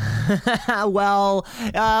bullshit. Well,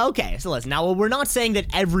 okay, so listen. Now, we're not saying that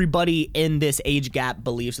everybody in this age gap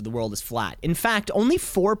believes that the world is flat. In fact, only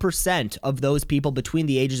 4% of those people between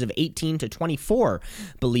the ages of 18 to 24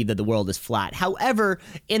 believe that the world is flat. However,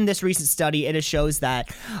 in this recent study, it shows that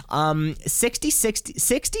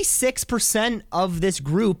 66% of this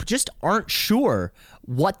group just aren't sure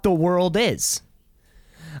what the world is.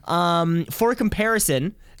 For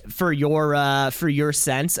comparison, for your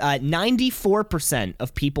sense, 94%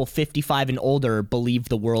 of people 55 and older believe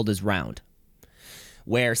the world is round,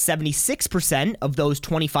 where 76% of those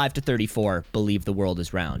 25 to 34 believe the world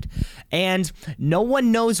is round. And no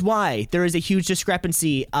one knows why. There is a huge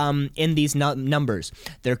discrepancy in these numbers.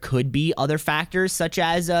 There could be other factors such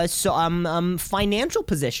as financial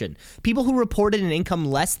position. People who reported an income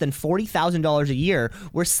less than $40,000 a year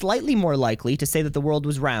were slightly more likely to say that the world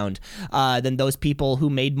was round than those people who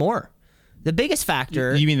made more. The biggest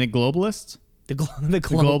factor... You mean the globalists? The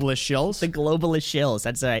globalist shills. The globalist shills,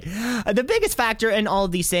 that's right. The biggest factor in all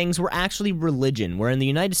of these things were actually religion, where in the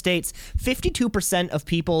United States, 52% of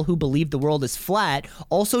people who believe the world is flat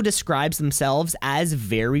also describes themselves as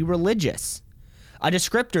very religious. A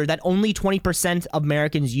descriptor that only 20% of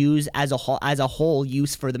Americans use as a whole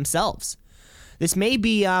use for themselves. This may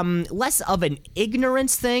be less of an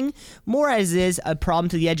ignorance thing, more as is a problem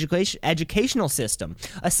to the educational system.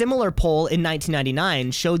 A similar poll in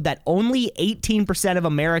 1999 showed that only 18% of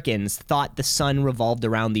Americans thought the sun revolved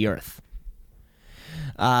around the earth.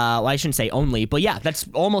 Well, I shouldn't say only, but yeah, that's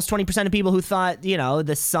almost 20% of people who thought,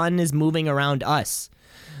 the sun is moving around us.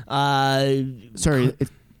 Sorry,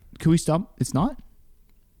 can we stop? It's not?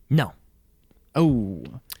 No. Oh.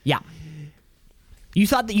 Yeah. You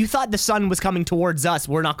thought the sun was coming towards us.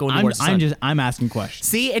 We're not going towards the sun. I'm asking questions.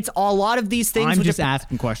 See, it's a lot of these things. I'm just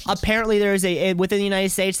asking questions. Apparently, within the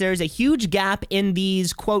United States, there is a huge gap in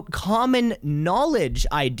these, quote, common knowledge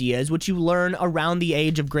ideas, which you learn around the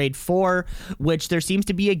age of grade 4, which there seems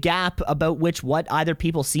to be a gap about what either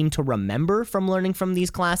people seem to remember from learning from these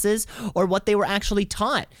classes or what they were actually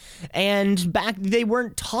taught. And they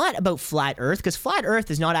weren't taught about flat Earth, because flat Earth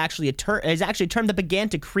is not actually is actually a term that began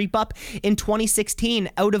to creep up in 2016.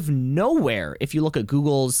 Out of nowhere. If you look at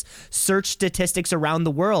Google's search statistics around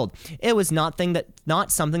the world, it was not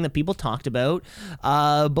something that people talked about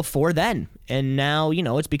before then. And now,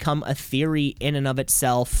 it's become a theory in and of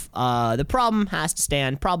itself. The problem has to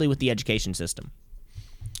stand probably with the education system.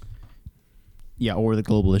 Yeah, or the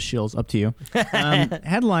globalist shills. Up to you.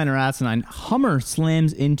 Headliner asinine. Hummer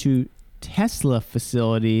slams into Tesla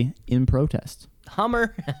facility in protest.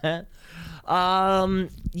 Hummer.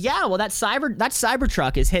 Yeah, well, that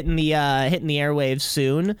Cybertruck is hitting the airwaves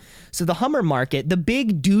soon. So the Hummer market, the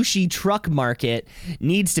big douchey truck market,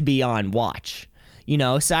 needs to be on watch.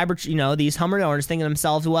 These Hummer owners thinking to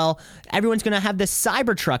themselves, well, everyone's going to have this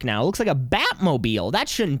Cybertruck now. It looks like a Batmobile. That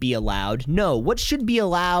shouldn't be allowed. No, what should be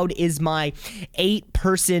allowed is my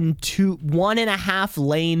 8-person, 1.5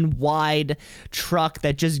 lane wide truck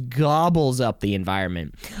that just gobbles up the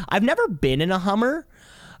environment. I've never been in a Hummer.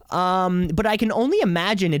 But I can only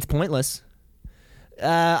imagine it's pointless.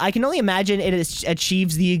 I can only imagine it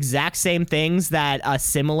achieves the exact same things that a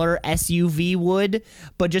similar SUV would,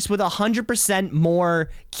 but just with 100% more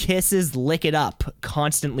Kiss's Lick It Up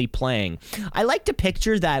constantly playing. I like to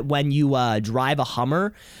picture that when you drive a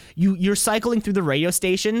Hummer, you're cycling through the radio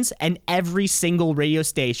stations, and every single radio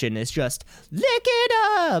station is just lick it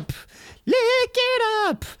up, lick it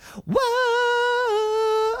up,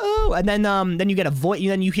 whoa, and then you get a voice,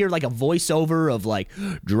 then you hear like a voiceover of like,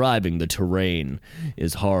 driving the terrain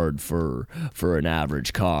is hard for an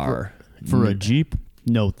average car. For a Jeep,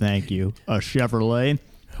 no thank you. A Chevrolet,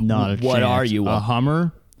 not a chance. What are you? A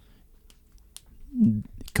Hummer?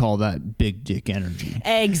 Call that big dick energy.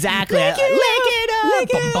 Exactly. Lick it up.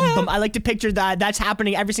 Bum, bum, bum. I like to picture that. That's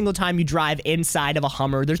happening every single time you drive inside of a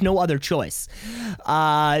Hummer. There's no other choice.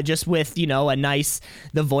 Just with, the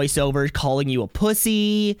voiceover calling you a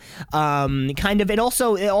pussy. It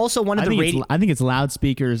also one of the radio. I think it's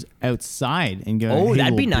loudspeakers outside and go. Oh, hey,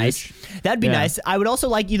 that'd be nice. Bitch. That'd be nice. I would also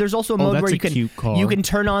like. There's also a mode where you can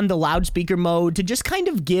turn on the loudspeaker mode to just kind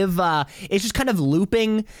of give. It's just kind of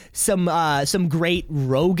looping some great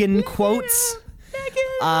Rogan quotes.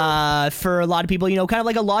 For a lot of people, kind of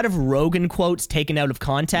like a lot of Rogan quotes taken out of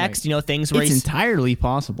context, right. Things where it's entirely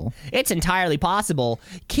possible. It's entirely possible.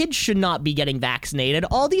 Kids should not be getting vaccinated.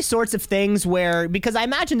 All these sorts of things because I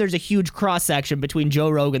imagine there's a huge cross-section between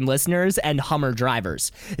Joe Rogan listeners and Hummer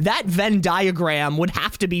drivers. That Venn diagram would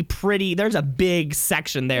have to be there's a big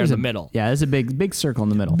section there in the middle. Yeah, there's a big circle in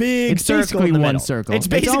the middle. It's basically one circle. It's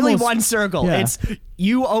basically one circle. Yeah. It's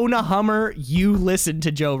you own a Hummer, you listen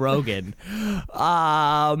to Joe Rogan.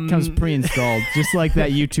 Comes pre-installed, just like that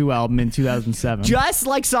U2 album in 2007. Just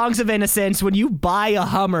like Songs of Innocence, when you buy a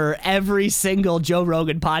Hummer, every single Joe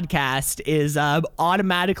Rogan podcast is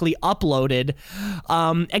automatically uploaded,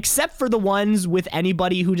 except for the ones with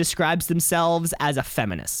anybody who describes themselves as a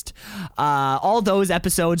feminist. All those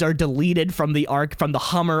episodes are deleted from the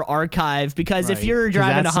Hummer archive, because if you're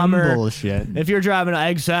driving a Hummer, bullshit. If you're driving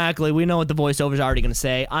exactly, we know what the voiceover's already going to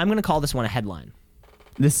say. I'm going to call this one a headline.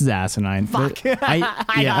 This is asinine. Fuck. I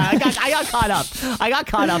got caught up. I got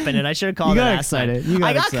caught up in it. I should have called it excited.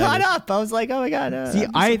 I got caught up. I was like, oh my God. See,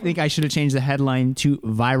 I think I should have changed the headline to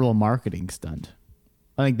viral marketing stunt.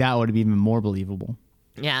 I think that would have been even more believable.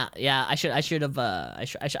 Yeah. I should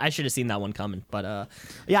have seen that one coming. But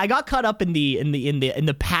I got caught up in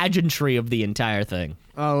the pageantry of the entire thing.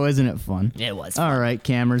 Oh, isn't it fun? It was fun. All right,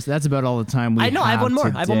 cameras. That's about all the time we have. I know. I have one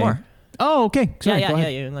more. Oh, okay. Sorry,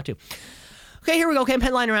 yeah. Not too. Okay, here we go. Camp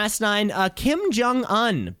headliner Ask 9. Kim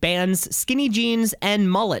Jong-un bans skinny jeans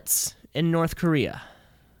and mullets in North Korea.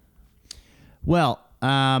 Well,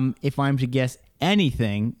 if I'm to guess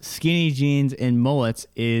anything, skinny jeans and mullets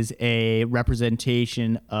is a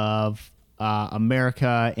representation of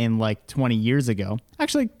America in like 20 years ago.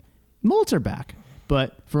 Actually, mullets are back.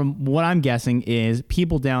 But from what I'm guessing is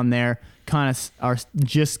people down there kind of are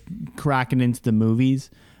just cracking into the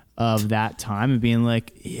movies of that time and being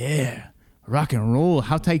like, yeah, rock and roll.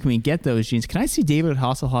 How tight can we get those jeans? Can I see David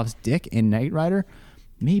Hasselhoff's dick in Knight Rider?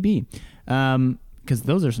 Maybe. Because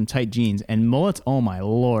those are some tight jeans. And mullets, oh my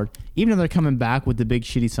lord. Even if they're coming back with the big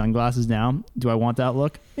shitty sunglasses now, do I want that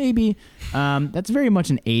look? Maybe. That's very much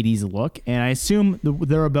an 80s look. And I assume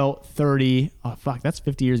they're about 30. Oh, fuck. That's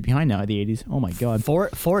 50 years behind now, the 80s. Oh my god.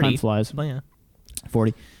 40. Time flies. Oh, yeah.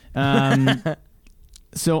 40.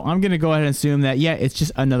 So I'm going to go ahead and assume that, yeah, it's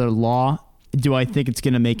just another law. Do I think it's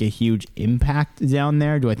going to make a huge impact down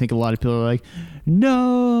there? Do I think a lot of people are like, no,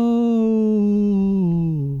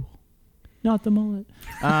 not the mullet?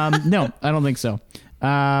 No, I don't think so.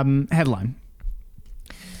 Headline.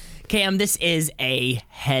 Cam, this is a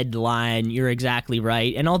headline. You're exactly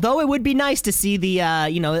right. And although it would be nice to see the,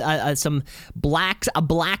 a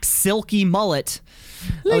black silky mullet,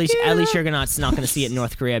 at least you're not going to see it in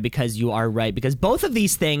North Korea, because you are right. Because both of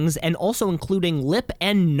these things, and also including lip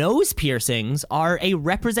and nose piercings, are a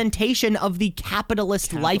representation of the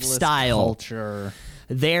capitalist lifestyle. Culture.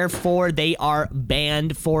 Therefore, they are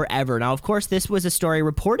banned forever. Now, of course, this was a story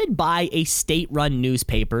reported by a state-run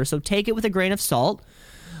newspaper, so take it with a grain of salt.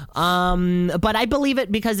 But I believe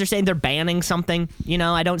it because they're saying they're banning something. You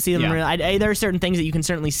know, I don't see them. Yeah. There are certain things that you can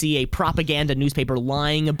certainly see a propaganda newspaper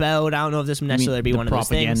lying about. I don't know if this would necessarily be one of those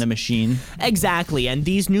things. Propaganda machine. Exactly. And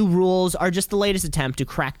these new rules are just the latest attempt to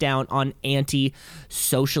crack down on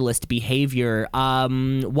anti-socialist behavior.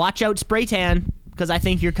 Watch out, spray tan, because I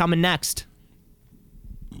think you're coming next.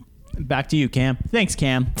 Back to you, Cam. Thanks,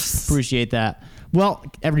 Cam. Appreciate that. Well,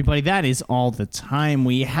 everybody, that is all the time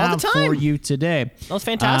we have for you today. That was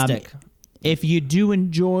fantastic. If you do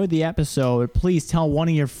enjoy the episode, please tell one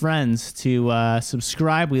of your friends to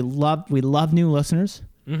subscribe. We love new listeners,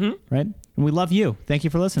 right? And we love you. Thank you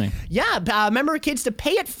for listening. Yeah, remember, kids, to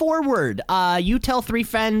pay it forward. You tell 3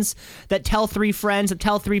 friends that tell 3 friends that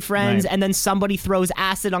tell 3 friends, right. And then somebody throws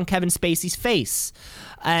acid on Kevin Spacey's face.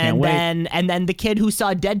 Can't wait. And then the kid who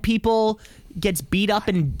saw dead people gets beat up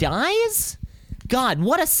and dies? God,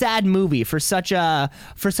 what a sad movie for such a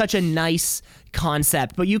nice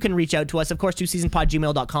concept. But you can reach out to us, of course,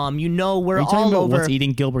 twoseasonpod@gmail.com. You know, we're all over. What's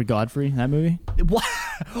Eating Gilbert Gottfried, that movie?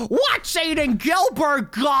 What's Eating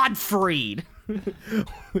Gilbert Gottfried?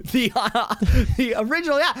 The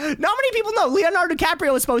original, yeah. Not many people know Leonardo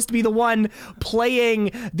DiCaprio was supposed to be the one playing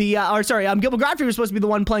Gilbert Gottfried was supposed to be the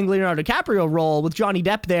one playing Leonardo DiCaprio role with Johnny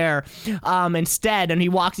Depp there instead, and he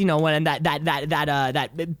walks, when that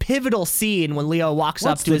pivotal scene when Leo walks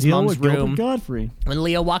up to his mom's room. When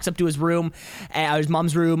Leo walks up to his room, his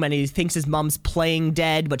mom's room, and he thinks his mom's playing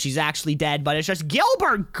dead, but she's actually dead, but it's just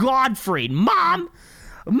Gilbert Gottfried. Mom,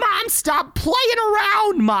 stop playing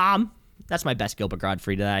around, Mom. That's my best Gilbert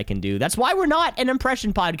Gottfried that I can do. That's why we're not an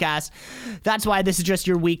impression podcast. That's why this is just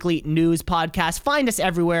your weekly news podcast. Find us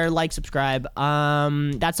everywhere. Like, subscribe.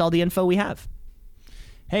 That's all the info we have.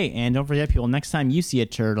 Hey, and don't forget, people, next time you see a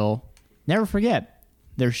turtle, never forget,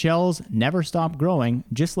 their shells never stop growing,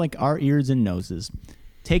 just like our ears and noses.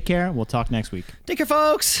 Take care. We'll talk next week. Take care,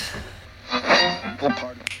 folks.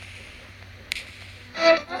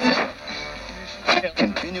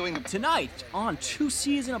 Continuing tonight on Two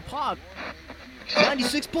C's in a Pod.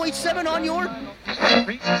 96.7 on your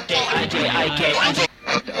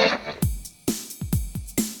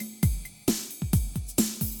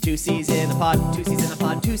Two C's in a pod, 2 C's in a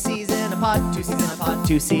pod, 2 C's in a pod, 2 C's in a pod,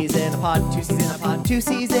 2 C's in a pod, 2 C's in a pod, 2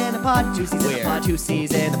 C's in a pod, 2 C's in a pod, 2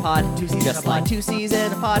 C's in a pod, 2 C's in a pod, 2 C's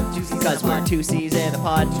in a pod, 2 C's because we're 2 C's in a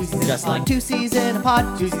pod, just like 2 C's in a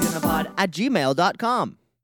pod, 2 C's in a pod at gmail.com.